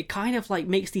bit, it kind of like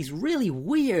makes these really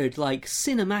weird like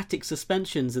cinematic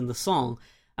suspensions in the song.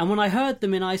 And when I heard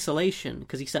them in isolation,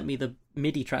 because he sent me the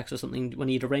MIDI tracks or something when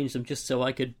he'd arranged them just so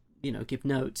I could, give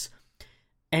notes.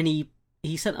 And he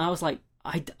said, I was like,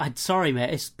 I'm sorry,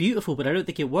 mate, it's beautiful, but I don't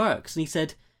think it works. And he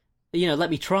said,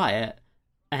 let me try it.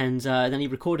 And then he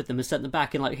recorded them and sent them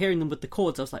back. And like hearing them with the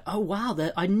chords, I was like, oh wow,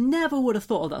 I never would have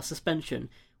thought of that suspension.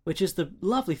 Which is the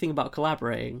lovely thing about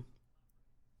collaborating.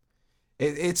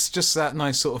 It's just that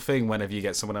nice sort of thing whenever you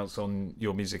get someone else on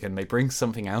your music and they bring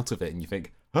something out of it and you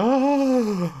think,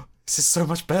 oh, this is so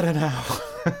much better now.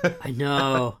 I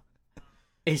know.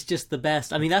 It's just the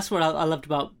best. I mean, that's what I loved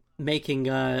about making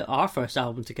our first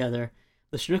album together.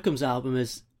 The Schnookums album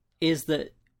is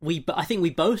that I think we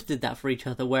both did that for each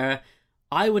other, where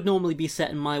I would normally be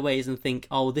set in my ways and think,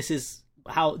 oh, this is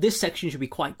how this section should be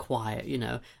quite quiet,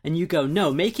 and you go,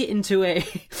 no, make it into a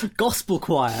gospel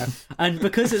choir. And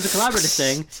because it's a collaborative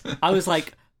thing, I was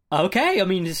like, okay, I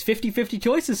mean, it's 50-50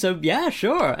 choices, so yeah,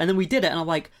 sure. And then we did it, and I'm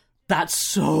like,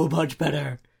 that's so much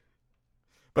better.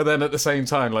 But then at the same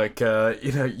time, like,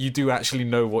 you do actually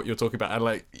know what you're talking about. And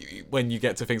like, when you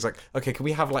get to things like, okay, can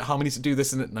we have like harmonies that do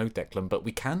this? And no, Declan, but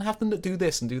we can have them that do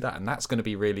this and do that. And that's going to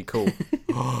be really cool.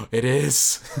 Oh, it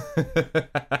is.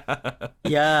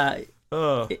 Yeah.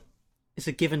 It's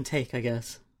a give and take, I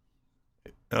guess.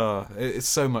 It's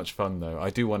so much fun, though.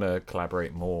 I do want to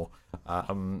collaborate more.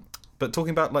 But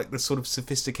talking about like the sort of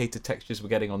sophisticated textures we're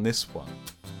getting on this one,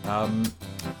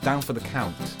 Down for the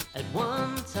Count. At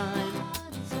one time,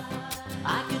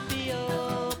 I could be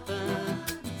open,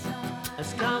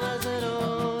 as calm as an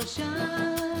ocean,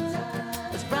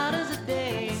 as bright as a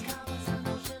day,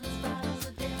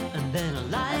 and then a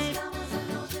life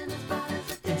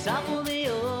can topple me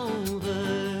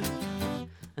over,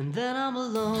 and then I'm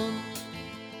alone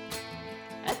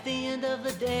at the end of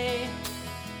the day,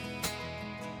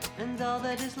 and all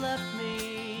that is left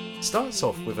me. Starts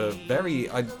off with a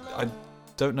very, I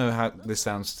don't know how this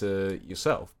sounds to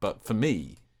yourself, but for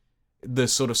me, the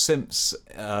sort of synths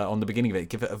on the beginning of it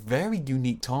give it a very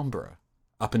unique timbre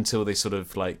up until they sort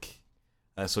of like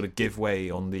sort of give way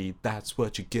on the "that's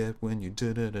what you get when you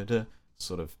da da da da"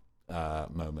 sort of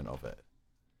moment of it.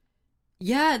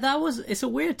 Yeah, it's a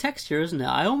weird texture, isn't it?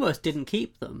 I almost didn't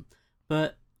keep them,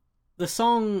 but the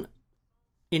song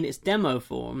in its demo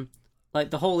form, like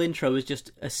the whole intro is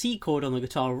just a C chord on the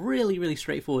guitar, really, really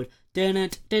straightforward.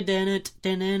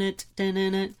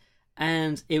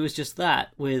 And it was just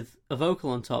that with a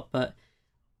vocal on top. But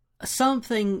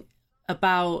something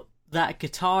about that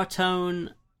guitar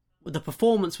tone, the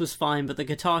performance was fine, but the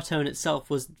guitar tone itself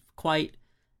was quite,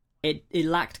 it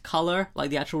lacked color, like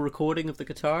the actual recording of the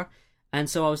guitar. And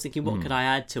so I was thinking, what could I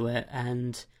add to it?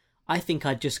 And I think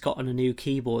I'd just gotten a new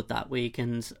keyboard that week,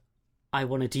 and I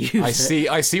wanted to use it.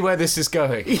 I see where this is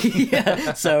going.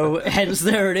 Yeah, so hence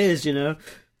there it is, you know.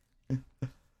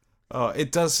 Oh,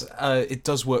 it does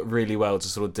work really well to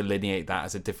sort of delineate that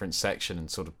as a different section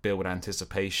and sort of build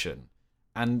anticipation.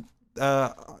 And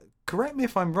correct me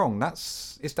if I'm wrong,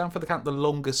 it's down for the count the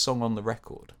longest song on the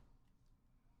record.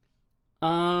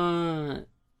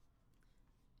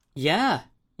 Yeah,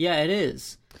 it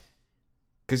is.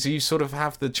 Because you sort of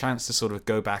have the chance to sort of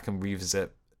go back and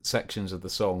revisit sections of the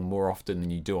song more often than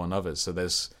you do on others. So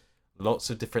there's lots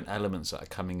of different elements that are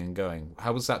coming and going.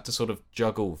 How was that to sort of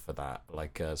juggle for that?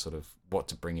 Like sort of what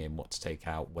to bring in, what to take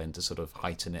out, when to sort of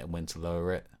heighten it and when to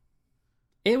lower it?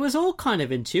 It was all kind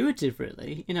of intuitive,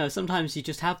 really. You know, sometimes you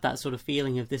just have that sort of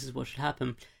feeling of this is what should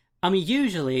happen. I mean,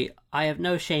 usually I have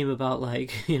no shame about,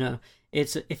 like, you know,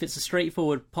 if it's a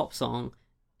straightforward pop song,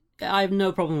 I have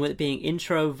no problem with it being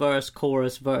intro, verse,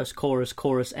 chorus,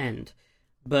 chorus, end.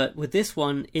 But with this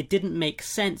one, it didn't make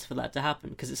sense for that to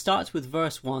happen, because it starts with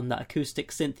verse 1, that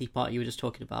acoustic synthy part you were just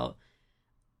talking about.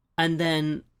 And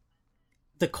then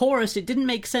the chorus, it didn't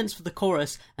make sense for the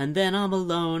chorus, and then I'm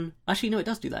alone. Actually, no, it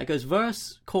does do that. It goes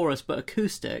verse, chorus, but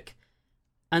acoustic.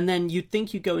 And then you'd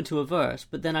think you'd go into a verse,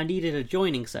 but then I needed a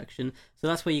joining section, so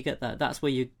that's where you get that. That's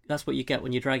what you get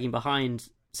when you're dragging behind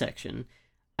section.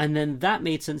 And then that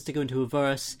made sense to go into a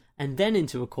verse and then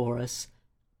into a chorus.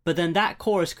 But then that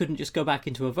chorus couldn't just go back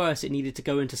into a verse, it needed to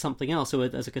go into something else, so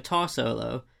as a guitar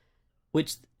solo,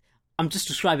 which I'm just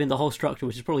describing the whole structure,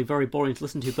 which is probably very boring to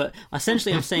listen to, but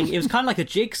essentially I'm saying it was kind of like a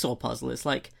jigsaw puzzle. It's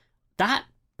like, that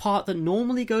part that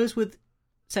normally goes with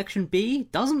section B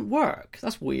doesn't work.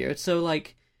 That's weird. So,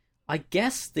 like, I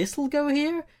guess this'll go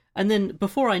here? And then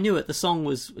before I knew it, the song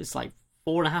it's like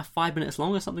 4.5, 5 minutes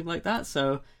long or something like that,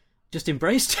 so just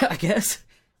embraced it, I guess.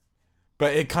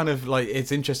 But it kind of, like,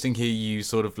 it's interesting here you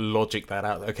sort of logic that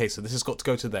out. Okay, so this has got to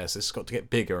go to this has got to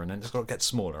get bigger, and then it's got to get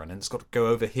smaller, and then it's got to go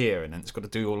over here, and then it's got to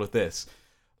do all of this.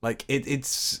 Like,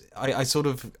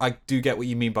 I do get what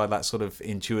you mean by that sort of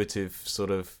intuitive sort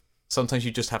of, sometimes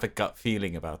you just have a gut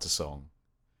feeling about a song,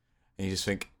 and you just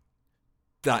think,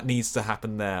 that needs to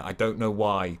happen there. I don't know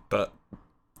why, but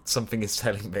something is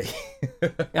telling me.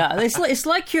 Yeah, it's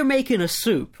like you're making a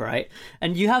soup, right?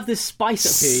 And you have this spice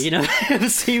up here, you know, you've never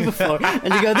seen before,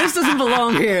 and you go, this doesn't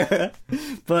belong here.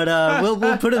 But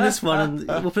we'll put in this one, and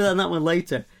we'll put in that one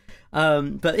later.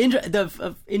 But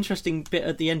the interesting bit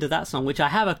at the end of that song, which I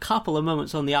have a couple of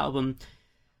moments on the album,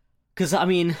 because I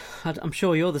mean, I'm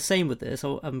sure you're the same with this.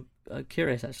 I'm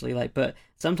curious actually, like, but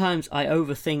sometimes I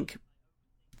overthink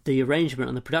the arrangement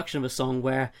and the production of a song,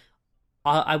 where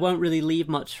I won't really leave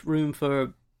much room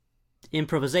for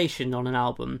improvisation on an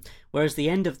album, whereas the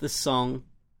end of the song,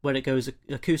 when it goes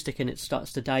acoustic and it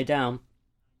starts to die down,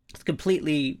 it's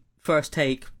completely first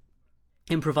take,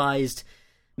 improvised,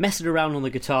 messing around on the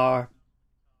guitar,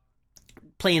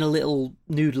 playing a little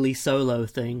noodly solo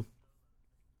thing,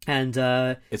 and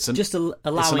allowing it's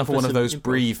another one of those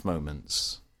breathe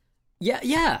moments.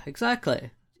 Yeah,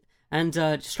 exactly. And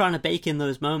just trying to bake in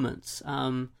those moments,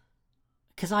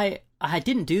 because I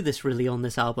didn't do this really on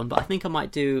this album, but I think I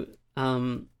might do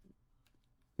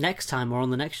next time, or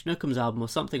on the next Schnookums album or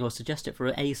something, or suggest it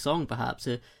for a song perhaps,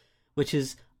 which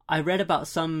is, I read about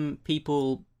some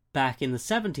people back in the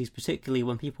 70s, particularly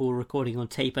when people were recording on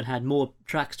tape and had more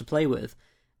tracks to play with,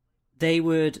 they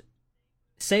would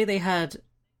say they had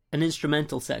an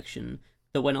instrumental section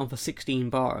that went on for 16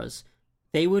 bars,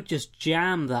 they would just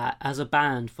jam that as a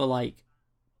band for like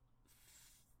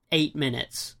 8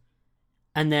 minutes.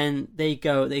 And then they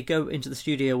go into the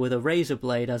studio with a razor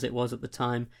blade, as it was at the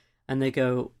time, and they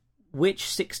go, which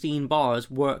 16 bars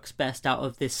works best out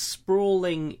of this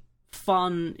sprawling,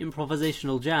 fun,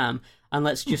 improvisational jam, and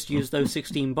let's just use those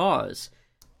 16 bars.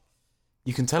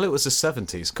 You can tell it was the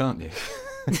 70s, can't you?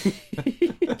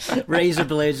 Razor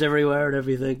blades everywhere and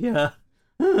everything, yeah.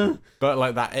 But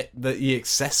like that, the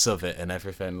excess of it and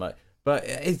everything, like. But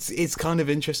it's kind of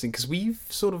interesting, because we've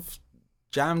sort of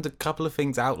jammed a couple of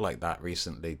things out like that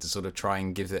recently to sort of try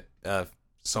and give it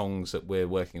songs that we're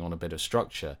working on a bit of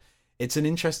structure. It's an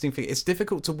interesting thing. It's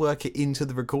difficult to work it into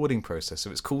the recording process,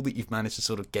 so it's cool that you've managed to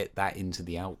sort of get that into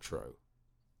the outro.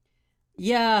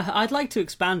 Yeah, I'd like to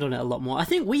expand on it a lot more. I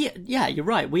think you're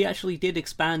right. We actually did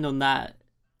expand on that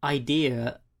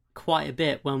idea quite a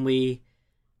bit when we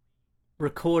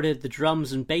recorded the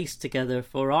drums and bass together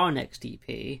for our next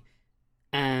EP,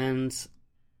 and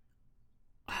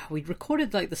we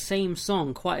recorded like the same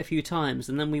song quite a few times,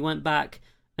 and then we went back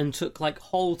and took like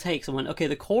whole takes and went, okay,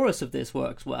 the chorus of this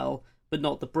works well, but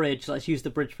not the bridge. Let's use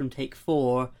the bridge from take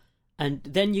 4, and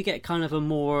then you get kind of a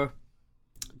more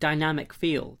dynamic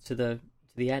feel to the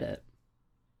edit.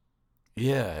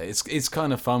 Yeah, it's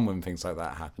kind of fun when things like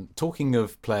that happen. Talking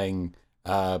of playing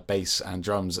bass and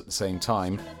drums at the same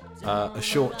time, a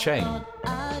short chain.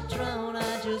 I drown,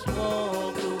 I just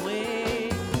walk away.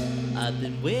 I've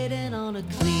been waiting on a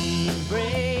clean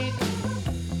break.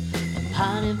 I'm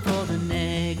pining for the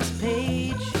next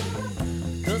page.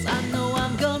 'Cause I know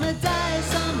I'm gonna die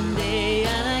someday,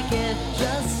 and I can't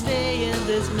just stay in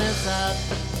this mess up.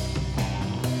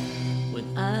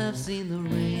 When I've seen the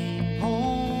rain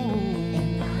pour,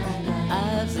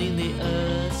 I've seen the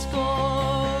earth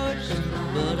scorched,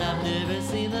 but I've never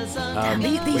seen the sun.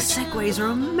 These segues are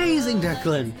amazing,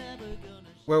 Declan.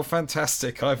 Well,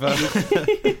 fantastic! I've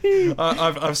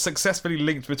I've successfully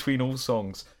linked between all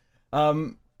songs.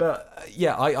 But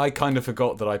yeah, I kind of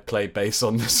forgot that I played bass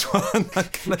on this one. I'm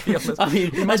gonna be honest. I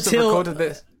mean, we must have recorded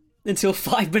this until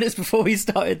 5 minutes before we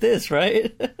started this,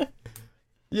 right?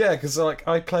 Yeah, because like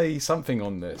I play something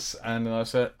on this, and I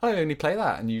said I only play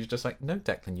that, and you were just like, no,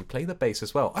 Declan, you play the bass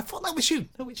as well. I thought that was you.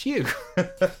 No, it's you.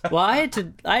 Well, I had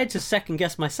to second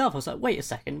guess myself. I was like, wait a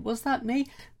second, was that me?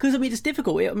 Because I mean, it's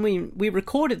difficult. I mean, we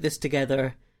recorded this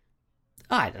together.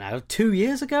 I don't know, 2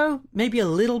 years ago, maybe a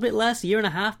little bit less, a year and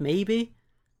a half, maybe.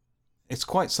 It's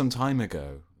quite some time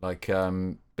ago. Like,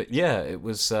 but yeah, it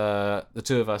was the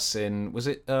two of us in. Was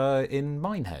it in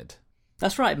Minehead?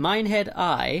 That's right, Minehead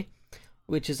I,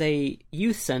 which is a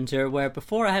youth centre where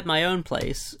before I had my own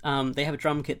place, they have a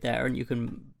drum kit there, and you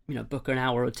can, book an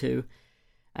hour or two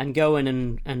and go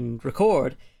in and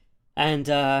record. And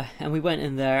we went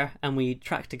in there and we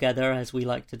tracked together as we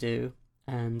like to do.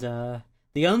 And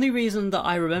the only reason that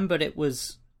I remembered it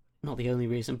was, not the only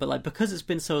reason, but like because it's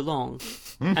been so long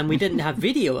and we didn't have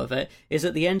video of it, is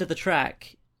at the end of the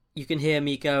track you can hear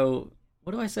me go,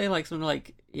 what do I say, like something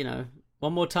like,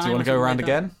 one more time. Do you want to go around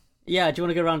again? Yeah, do you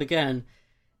want to go around again?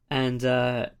 And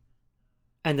then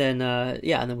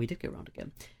we did go around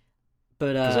again.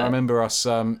 But because I remember us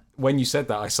when you said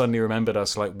that, I suddenly remembered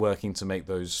us like working to make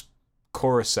those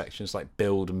chorus sections like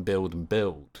build and build and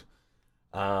build,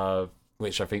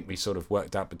 which I think we sort of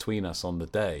worked out between us on the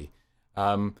day.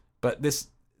 But this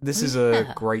is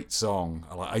a great song.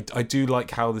 I do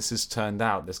like how this has turned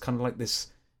out. There's kind of like this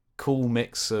cool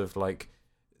mix of like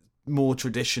more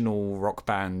traditional rock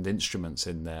band instruments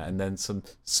in there, and then some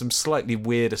slightly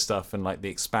weirder stuff, and like the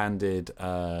expanded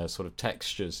sort of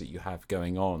textures that you have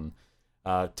going on.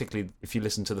 Particularly if you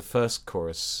listen to the first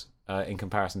chorus in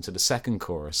comparison to the second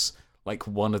chorus, like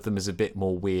one of them is a bit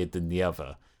more weird than the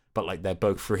other, but like they're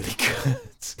both really good.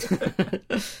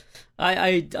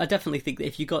 I definitely think that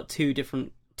if you got two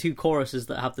choruses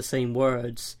that have the same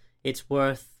words, it's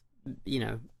worth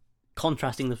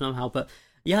contrasting them somehow. But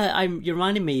yeah, you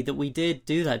reminded me that we did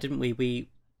do that, didn't we? We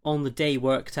on the day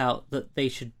worked out that they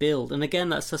should build, and again,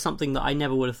 that's something that I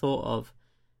never would have thought of.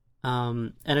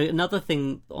 And another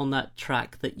thing on that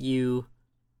track that you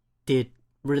did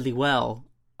really well,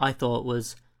 I thought,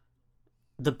 was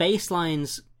the bass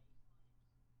line's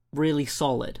really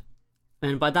solid.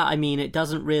 And by that I mean it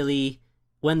doesn't really,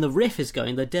 when the riff is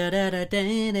going, the da da da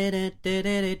da da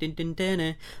da da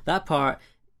da, that part,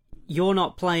 you're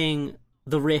not playing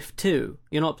the riff too.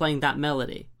 You're not playing that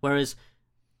melody. Whereas,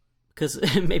 because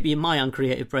maybe in my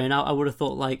uncreative brain, I would have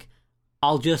thought like,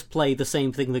 I'll just play the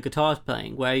same thing the guitar's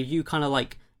playing, where you kind of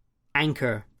like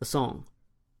anchor the song.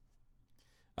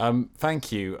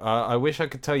 Thank you. I wish I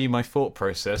could tell you my thought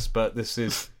process, but this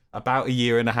is about a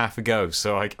year and a half ago,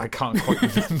 so I can't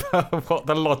quite remember what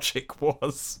the logic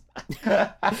was.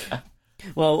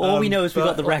 Well, all we know is we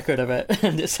got the record of it,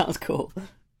 and it sounds cool.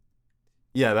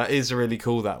 Yeah, that is really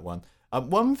cool, that one.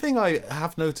 One thing I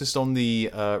have noticed on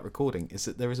the recording is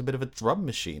that there is a bit of a drum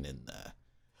machine in there,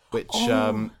 which,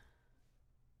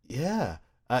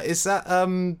 is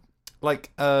that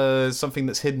like something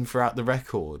that's hidden throughout the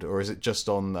record, or is it just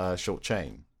on Short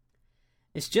Chain?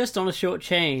 It's just on a Short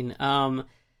Chain.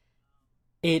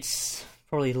 It's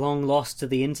probably long lost to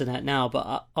the internet now,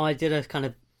 but I did a kind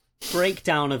of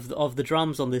breakdown of the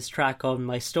drums on this track on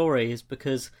my stories,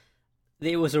 because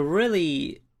it was a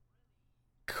really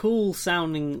cool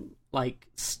sounding like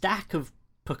stack of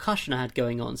percussion I had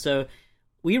going on. So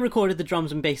we recorded the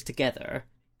drums and bass together,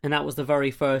 and that was the very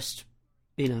first,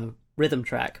 rhythm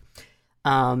track.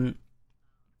 And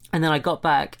then I got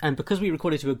back, and because we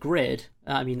recorded to a grid,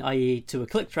 i.e. to a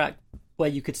click track, where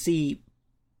you could see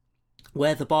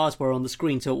where the bars were on the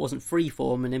screen, so it wasn't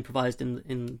freeform and improvised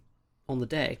on the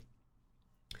day,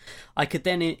 I could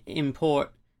then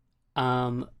import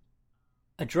a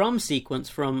drum sequence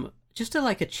from just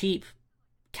a cheap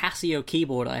Casio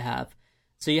keyboard I have.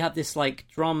 So you have this like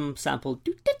drum sample,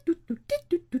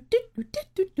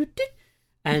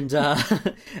 and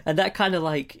and that kind of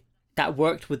like that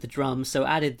worked with the drums, so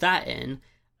added that in,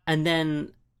 and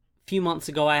then a few months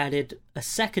ago I added a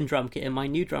second drum kit in my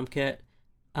new drum kit,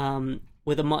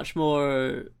 with a much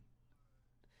more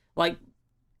like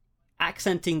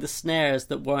accenting the snares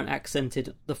that weren't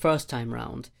accented the first time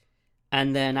round,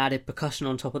 and then added percussion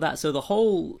on top of that. So the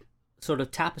whole sort of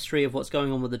tapestry of what's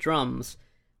going on with the drums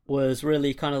was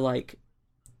really kind of like,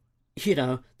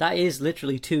 that is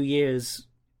literally 2 years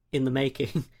in the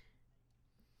making.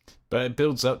 But it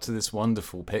builds up to this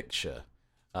wonderful picture,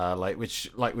 like we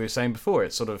were saying before.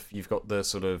 It's sort of, you've got the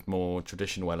sort of more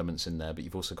traditional elements in there, but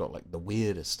you've also got like the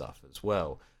weirder stuff as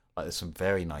well. Like there's some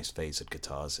very nice phasered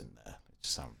guitars in there, which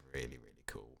sound really, really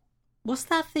cool. What's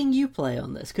that thing you play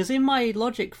on this? Because in my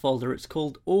Logic folder, it's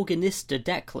called Organista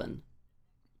Declan.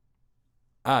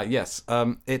 Ah, yes.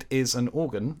 It is an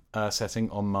organ setting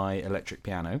on my electric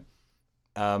piano,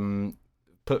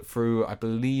 put through, I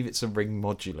believe it's a ring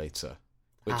modulator,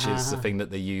 which is the thing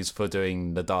that they use for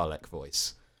doing the Dalek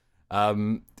voice.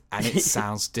 And it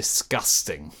sounds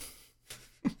disgusting.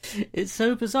 It's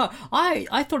so bizarre.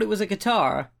 I thought it was a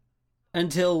guitar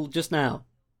until just now.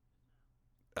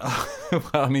 Well,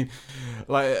 I mean,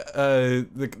 like,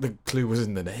 the clue was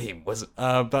in the name, wasn't?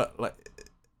 But like,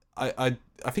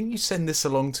 I think you send this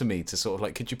along to me to sort of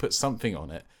like, could you put something on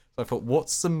it? So I thought,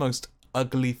 what's the most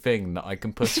ugly thing that I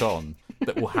can put on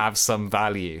that will have some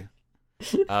value?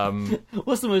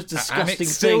 What's the most disgusting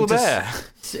still thing there?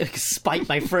 to spite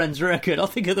my friend's record? I'll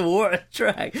think of the worst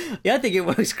track. Yeah, I think it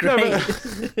works great.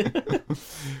 No,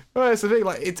 well, it's the thing,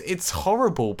 like, it's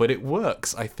horrible, but it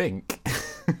works, I think.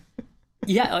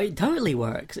 Yeah, it totally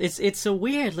works. It's a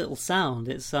weird little sound.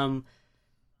 It's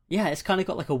yeah, it's kind of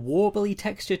got like a warbly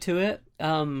texture to it.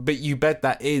 But you bed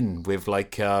that in with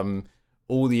like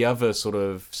all the other sort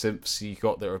of synths you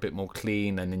got that are a bit more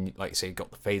clean, and then like say you've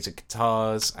got the phaser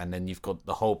guitars, and then you've got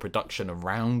the whole production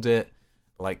around it.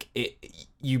 Like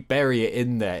you bury it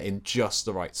in there in just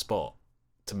the right spot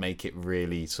to make it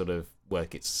really sort of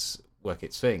work its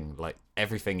thing. Like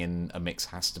everything in a mix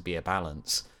has to be a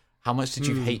balance. How much did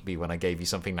you hate me when I gave you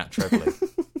something that trebly?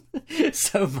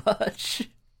 So much.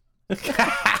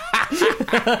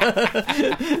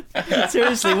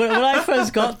 Seriously, when I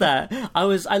first got that, I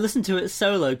listened to it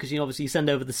solo because obviously you send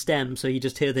over the stem, so you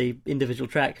just hear the individual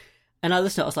track. And I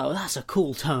listened to it, I was like, well, that's a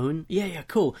cool tone. Yeah,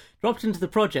 cool. Dropped into the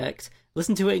project,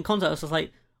 listened to it in context, I was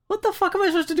like, what the fuck am I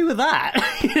supposed to do with that?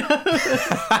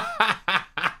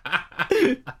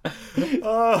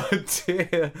 Oh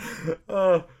dear.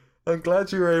 Oh, I'm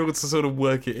glad you were able to sort of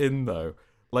work it in though.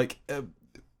 Like,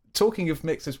 talking of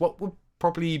mixes, what would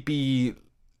probably be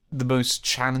the most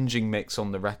challenging mix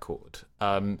on the record?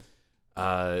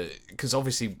 Because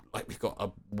obviously, like, we've got a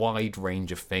wide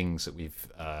range of things that we've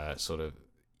sort of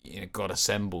got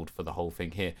assembled for the whole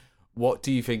thing here. What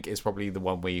do you think is probably the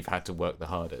one where you've had to work the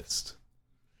hardest?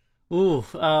 Ooh,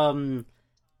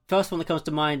 first one that comes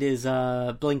to mind is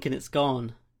Blink and It's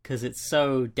Gone, because it's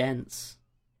so dense.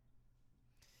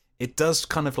 It does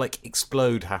kind of like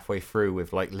explode halfway through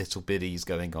with like little biddies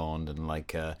going on, and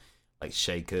like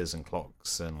shakers and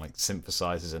clocks and like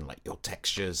synthesizers and like your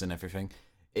textures and everything.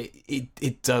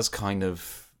 It does kind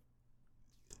of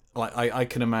like, I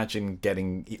can imagine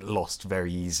getting lost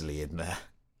very easily in there.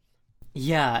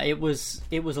 Yeah, it was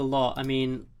a lot. I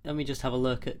mean, let me just have a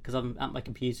look at, because I'm at my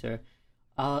computer.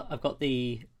 I've got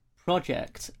the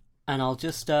project, and I'll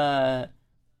just I'll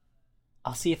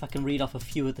see if I can read off a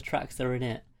few of the tracks that are in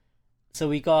it. So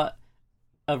we got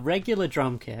a regular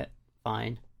drum kit,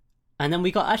 fine, and then we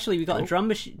got a drum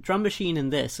machine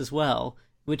in this as well,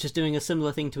 which is doing a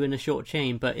similar thing to In a Short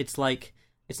Chain, but it's like,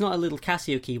 it's not a little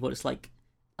Casio keyboard, it's like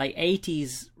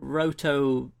 80s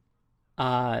roto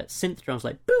synth drums,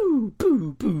 like boo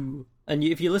boo boo, and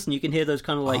if you listen, you can hear those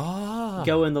kind of like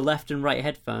go in the left and right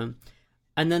headphone.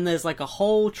 And then there's like a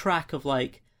whole track of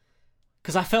like,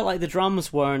 because I felt like the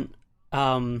drums weren't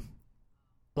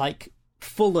like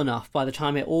full enough by the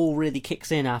time it all really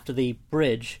kicks in after the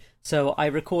bridge. So I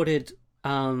recorded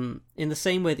in the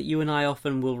same way that you and I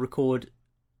often will record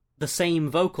the same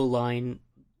vocal line,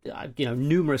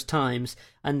 numerous times,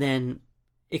 and then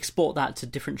export that to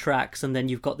different tracks, and then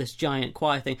you've got this giant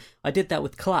choir thing. I did that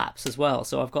with claps as well,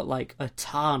 so I've got like a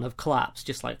ton of claps,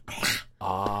 just like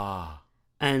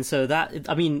and so that,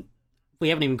 I mean, we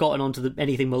haven't even gotten onto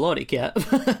anything melodic yet.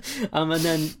 And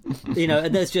then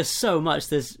and there's just so much.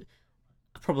 There's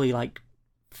probably like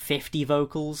 50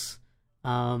 vocals,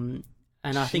 and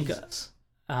I think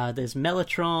there's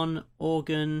mellotron,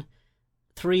 organ,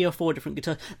 3 or 4 different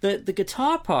guitars. The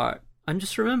guitar part, I'm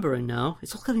just remembering now.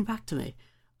 It's all coming back to me.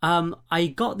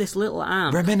 I got this little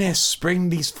amp. Reminisce, bring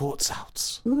these thoughts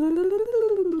out.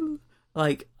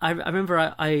 Like, I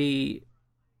remember I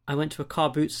went to a car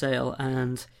boot sale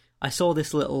and I saw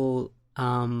this little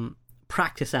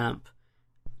practice amp.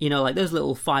 You know, like those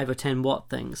little 5 or 10 watt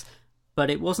things.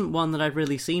 But it wasn't one that I'd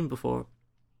really seen before.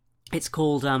 It's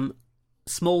called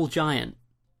Small Giant,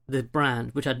 the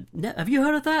brand, which have you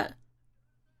heard of that?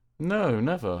 No,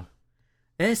 never.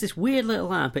 There's this weird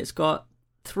little amp. It's got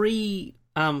 3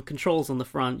 controls on the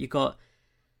front. You got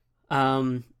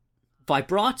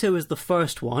vibrato is the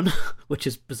first one, which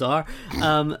is bizarre.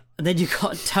 And then you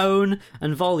got tone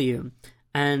and volume,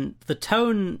 and the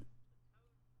tone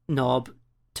knob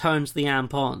turns the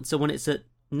amp on. So when it's at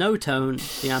no tone,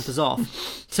 the amp is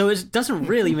off. So it doesn't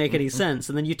really make any sense.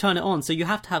 And then you turn it on, so you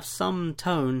have to have some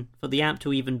tone for the amp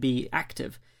to even be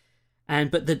active.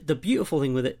 But the beautiful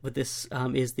thing with this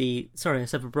is sorry, I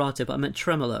said vibrato, but I meant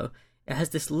tremolo. It has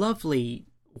this lovely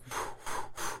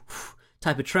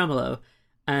type of tremolo,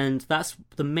 and that's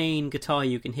the main guitar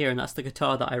you can hear, and that's the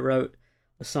guitar that I wrote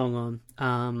a song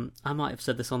on. I might have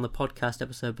said this on the podcast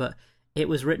episode, but it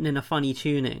was written in a funny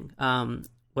tuning,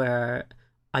 where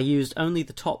I used only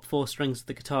the top 4 strings of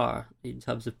the guitar in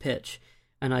terms of pitch,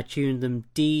 and I tuned them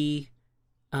D,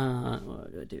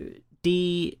 what do I do?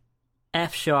 D,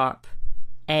 F sharp,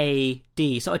 A,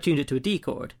 D. So I tuned it to a D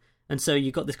chord. And so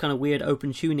you got this kind of weird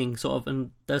open tuning sort of,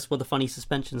 and that's where the funny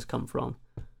suspensions come from.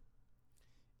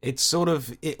 It's sort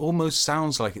of, it almost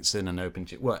sounds like it's in an open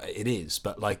tune. Well, it is,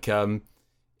 but like,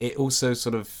 it also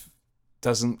sort of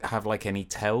doesn't have like any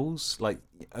tells. Like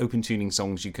open tuning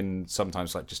songs, you can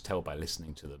sometimes like just tell by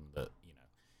listening to them that, you know,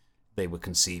 they were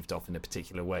conceived of in a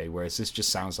particular way. Whereas this just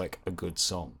sounds like a good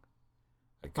song.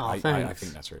 Like, I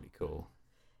think that's really cool.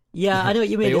 Yeah, I know what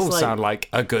you mean. They all sound like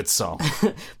a good song.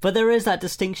 But there is that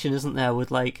distinction, isn't there, with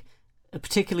like,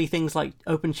 particularly things like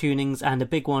open tunings, and a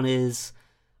big one is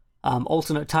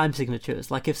alternate time signatures.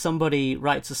 Like if somebody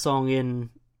writes a song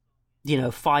in, you know,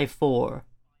 5/4,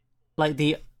 like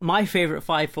my favorite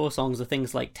 5/4 songs are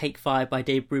things like Take 5 by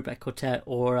Dave Brubeck Quartet,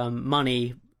 or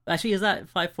Money. Actually, is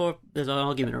that 5/4? There's an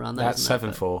argument around that. That's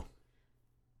 7/4.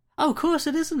 Oh, of course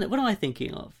it isn't it? What am I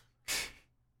thinking of?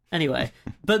 Anyway,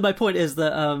 but my point is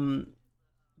that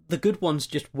the good ones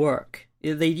just work.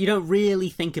 You don't really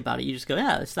think about it. You just go,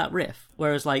 yeah, it's that riff.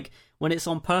 Whereas like when it's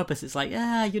on purpose, it's like,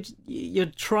 yeah, you're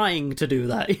trying to do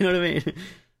that. You know what I mean?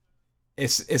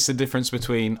 It's the difference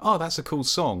between, oh, that's a cool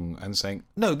song, and saying,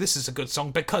 no, this is a good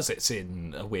song because it's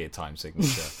in a weird time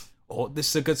signature. Or this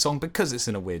is a good song because it's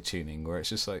in a weird tuning, where it's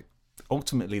just like,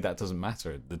 ultimately that doesn't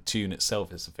matter. The tune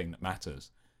itself is the thing that matters.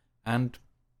 And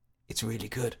it's really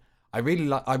good. I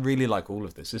really like all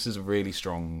of this. This is a really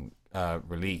strong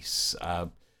release.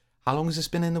 How long has this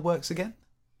been in the works again?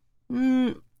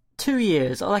 2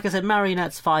 years. Like I said,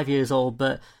 Marionette's 5 years old,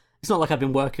 but it's not like I've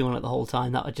been working on it the whole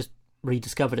time. That I just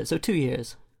rediscovered it. So 2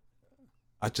 years.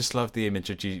 I just love the image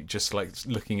of you just like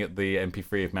looking at the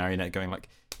MP3 of Marionette, going like,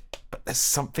 but there's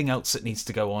something else that needs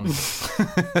to go on.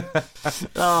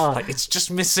 Like it's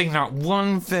just missing that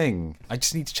one thing. I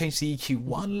just need to change the EQ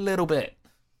one little bit.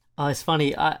 Oh, it's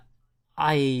funny.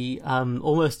 I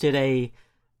almost did a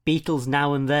Beatles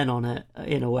Now and Then on it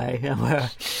in a way,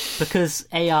 where because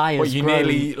AI has you grown...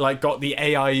 nearly like got the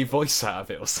AI voice out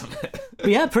of it or something.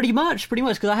 Yeah, pretty much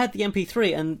because I had the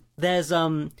MP3, and there's I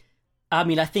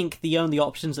mean, I think the only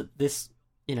options at this,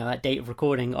 you know, at date of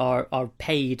recording are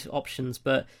paid options,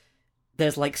 but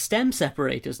there's like stem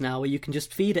separators now where you can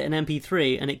just feed it an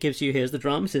MP3 and it gives you, here's the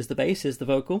drums, here's the bass, here's the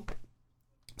vocal.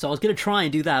 So I was going to try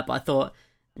and do that, but I thought,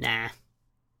 nah.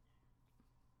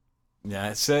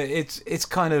 Yeah, so it's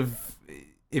kind of,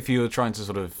 if you're trying to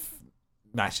sort of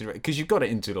match it, because you've got it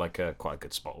into like a quite a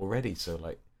good spot already, so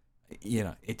like, you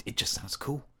know, it just sounds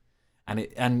cool,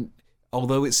 and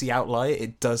although it's the outlier,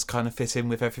 it does kind of fit in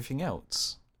with everything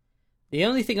else. The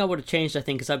only thing I would have changed, I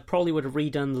think, is I probably would have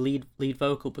redone the lead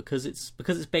vocal, because it's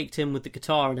baked in with the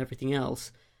guitar and everything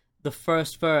else. The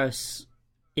first verse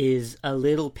is a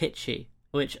little pitchy,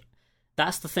 which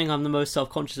that's the thing I'm the most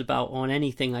self-conscious about on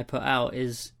anything I put out,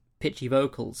 is pitchy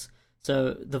vocals.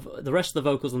 So the rest of the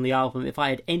vocals on the album, if I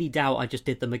had any doubt, I just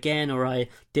did them again, or I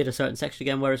did a certain section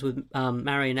again. Whereas with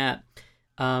Marionette,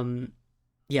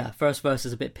 yeah, first verse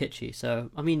is a bit pitchy.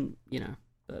 So I mean, you know,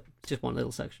 but just one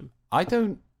little section. I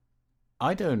don't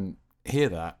hear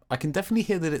that. I can definitely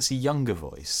hear that it's a younger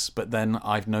voice, but then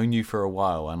I've known you for a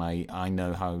while, and I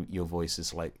know how your voice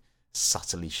is like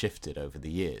subtly shifted over the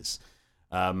years.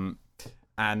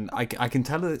 And I can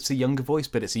tell that it's a younger voice,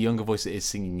 but it's a younger voice that is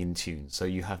singing in tune, so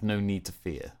you have no need to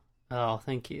fear. Oh,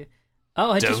 thank you.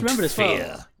 Oh, I just Don't remembered as well.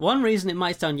 fear. One reason it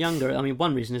might sound younger, I mean,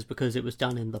 one reason is because it was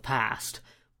done in the past.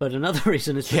 But another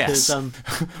reason is because... Yes.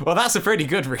 Well, that's a pretty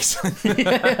good reason.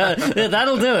 yeah,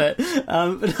 that'll do it.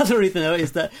 Another reason, though,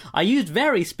 is that I used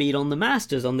Vari-Speed on the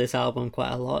masters on this album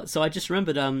quite a lot. So I just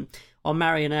remembered on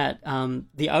Marionette,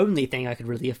 the only thing I could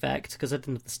really affect, because I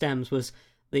didn't have the stems, was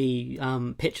the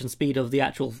pitch and speed of the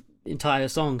actual entire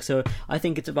song. So I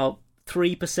think it's about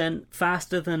 3%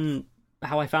 faster than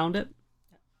how I found it,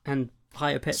 and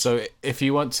higher pitch. So if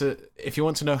you want to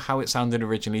know how it sounded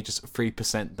originally, just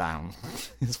 3% down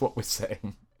is what we're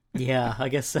saying. Yeah, I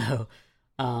guess so.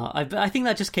 I think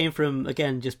that just came from,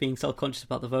 again, just being self-conscious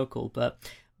about the vocal. But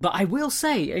I will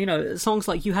say, songs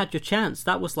like You Had Your Chance,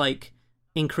 that was like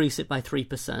increase it by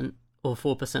 3% or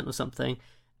 4% or something,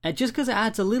 just because it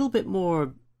adds a little bit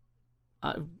more,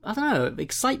 I don't know,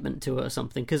 excitement to it or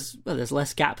something, because there's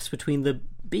less gaps between the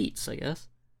beats, I guess.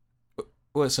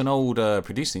 Well, it's an old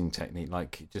producing technique,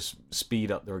 like just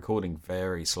speed up the recording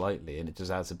very slightly, and it just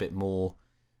adds a bit more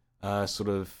sort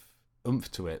of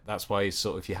oomph to it. That's why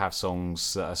sort of you have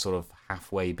songs that are sort of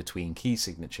halfway between key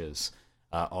signatures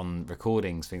on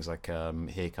recordings. Things like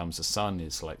Here Comes the Sun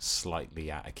is like slightly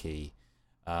out of key.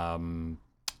 Hammer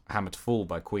to Fall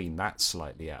by Queen, that's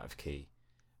slightly out of key.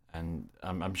 And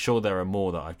I'm sure there are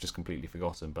more that I've just completely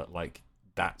forgotten, but like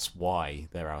that's why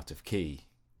they're out of key.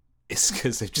 It's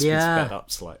because they've just been sped up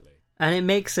slightly. And it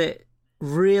makes it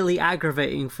really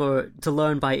aggravating to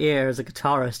learn by ear as a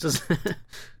guitarist, doesn't it?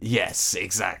 Yes,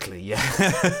 exactly. Yeah.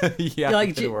 Yeah.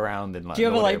 Like, do you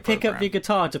ever like pick up your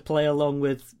guitar to play along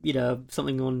with,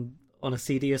 something on a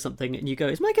CD or something, and you go,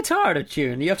 "Is my guitar out of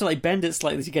tune?" You have to like bend it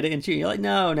slightly to get it in tune. You're like,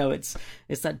 no, it's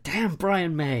that damn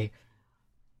Brian May.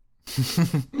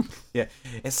 Yeah,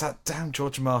 it's that damn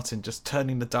George Martin just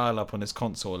turning the dial up on his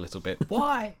console a little bit.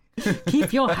 Why?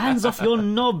 Keep your hands off your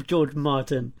knob, George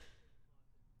Martin.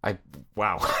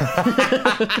 Wow.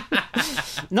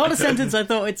 Not a sentence I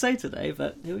thought I'd say today,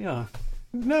 but here we are.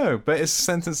 No, but his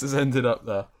sentence has ended up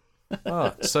there.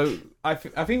 So I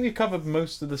think we've covered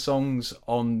most of the songs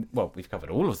on... Well, we've covered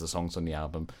all of the songs on the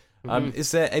album.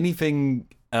 Is there anything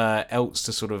else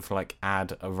to sort of like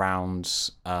add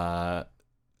around the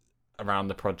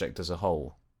project as a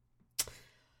whole?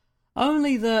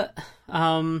 Only that...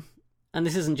 and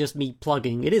this isn't just me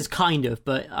plugging, it is kind of,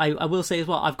 but I will say as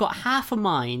well, I've got half a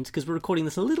mind, because we're recording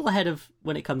this a little ahead of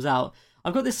when it comes out.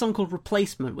 I've got this song called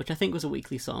Replacement, which I think was a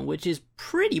weekly song, which is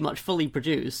pretty much fully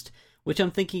produced, which I'm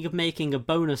thinking of making a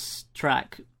bonus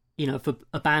track, for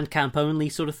a Bandcamp only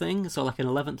sort of thing, so like an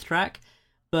 11th track.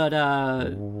 But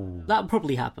that'll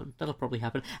probably happen.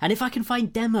 And if I can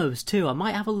find demos too, I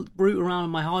might have a root around on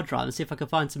my hard drive and see if I can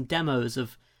find some demos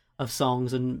of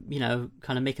songs and,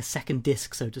 kind of make a second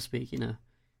disc, so to speak,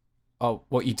 Oh,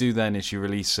 what you do then is you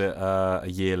release it a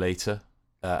year later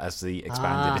as the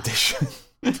expanded edition.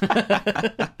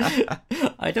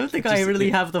 I don't think I really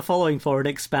have the following for an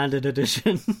expanded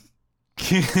edition.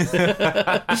 Who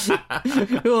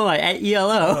am I,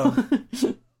 ELO?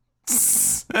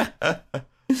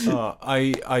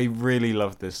 I really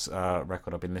love this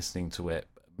record. I've been listening to it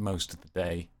most of the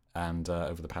day and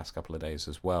over the past couple of days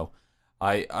as well.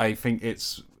 I think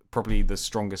it's probably the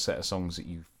strongest set of songs that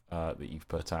you've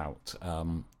put out.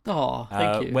 Thank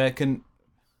you.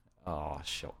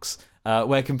 Shocks.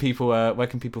 Where can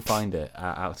people find it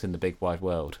out in the big wide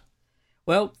world?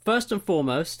 Well, first and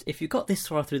foremost, if you got this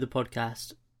far through the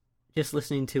podcast, just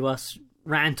listening to us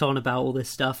rant on about all this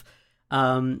stuff,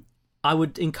 I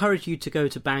would encourage you to go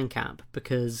to Bandcamp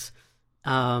because,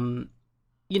 as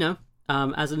an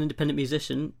independent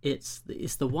musician, it's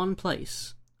the one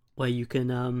place where you can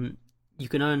earn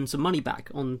some money back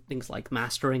on things like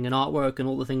mastering and artwork and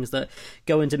all the things that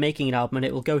go into making an album, and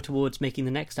it will go towards making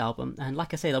the next album. And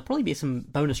like I say, there'll probably be some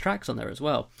bonus tracks on there as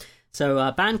well. So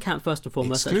Bandcamp first and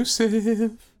foremost.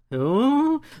 Exclusive.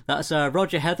 That's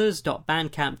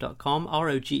rogerheathers.bandcamp.com,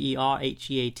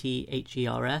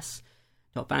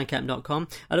 rogerheathers.bandcamp.com,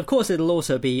 and of course it'll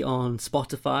also be on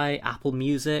Spotify, Apple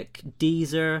Music,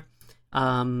 Deezer.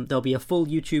 There'll be a full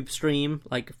YouTube stream,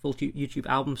 like a full YouTube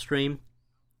album stream.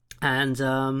 And,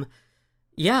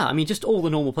 just all the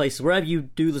normal places. Wherever you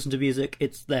do listen to music,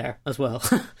 it's there as well.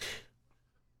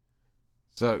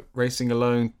 So, Racing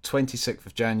Alone, 26th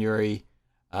of January.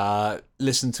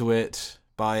 Listen to it,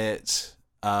 buy it,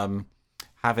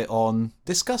 have it on,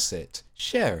 discuss it,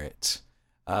 share it,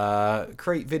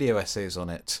 create video essays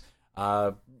on it.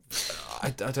 I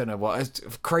don't know what,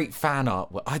 create fan art.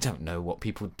 I don't know what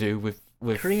people do with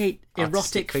create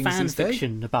erotic fan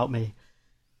fiction about me.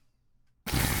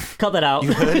 Cut that out.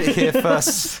 You heard it here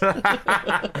first.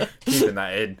 Keeping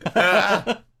that in.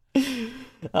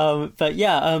 But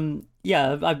yeah,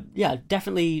 yeah,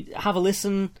 definitely have a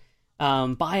listen,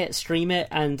 buy it, stream it,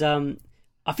 and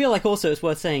I feel like also it's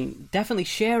worth saying, definitely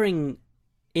sharing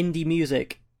indie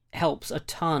music helps a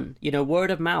ton. You know,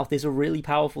 word of mouth is a really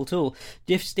powerful tool.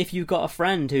 Just if you've got a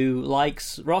friend who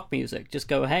likes rock music, just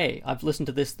go, hey, I've listened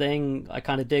to this thing, I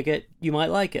kind of dig it, you might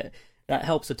like it. That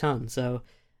helps a ton. So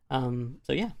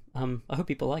yeah, I hope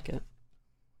people like it.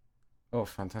 Oh,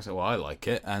 fantastic. Well, I like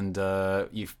it, and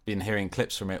you've been hearing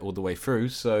clips from it all the way through,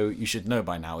 so you should know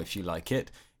by now if you like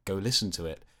it. Go listen to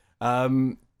it.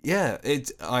 Yeah,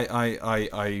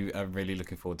 I am really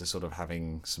looking forward to sort of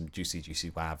having some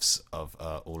juicy wavs of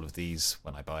all of these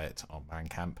when I buy it on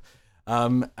Bandcamp.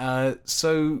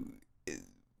 So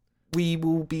we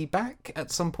will be back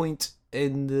at some point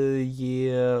in the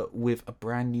year with a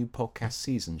brand new podcast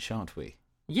season, shan't we?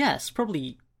 Yes,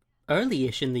 probably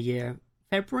early-ish in the year.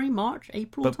 February, March,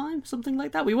 April time, something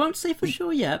like that. We won't say for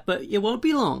sure yet, but it won't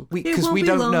be long. Because we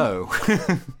don't know.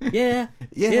 Yeah.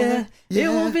 It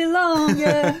won't be long,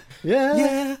 yeah.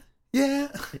 It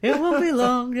won't be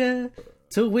long, yeah,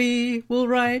 till we will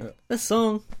write a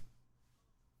song.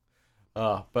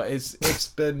 But it's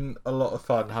been a lot of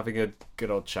fun having a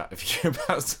good old chat with you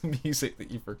about some music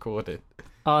that you've recorded.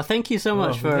 Thank you so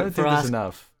much for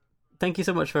asking. Thank you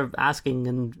so much for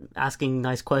asking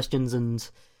nice questions and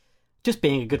just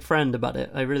being a good friend about it.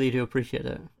 I really do appreciate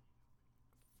it.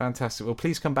 Fantastic. Well,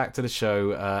 please come back to the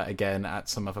show again at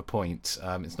some other point.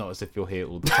 It's not as if you're here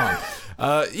all the time.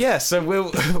 So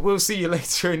we'll see you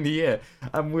later in the year.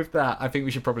 And with that, I think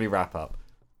we should probably wrap up.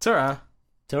 Ta-ra!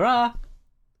 Ta-ra!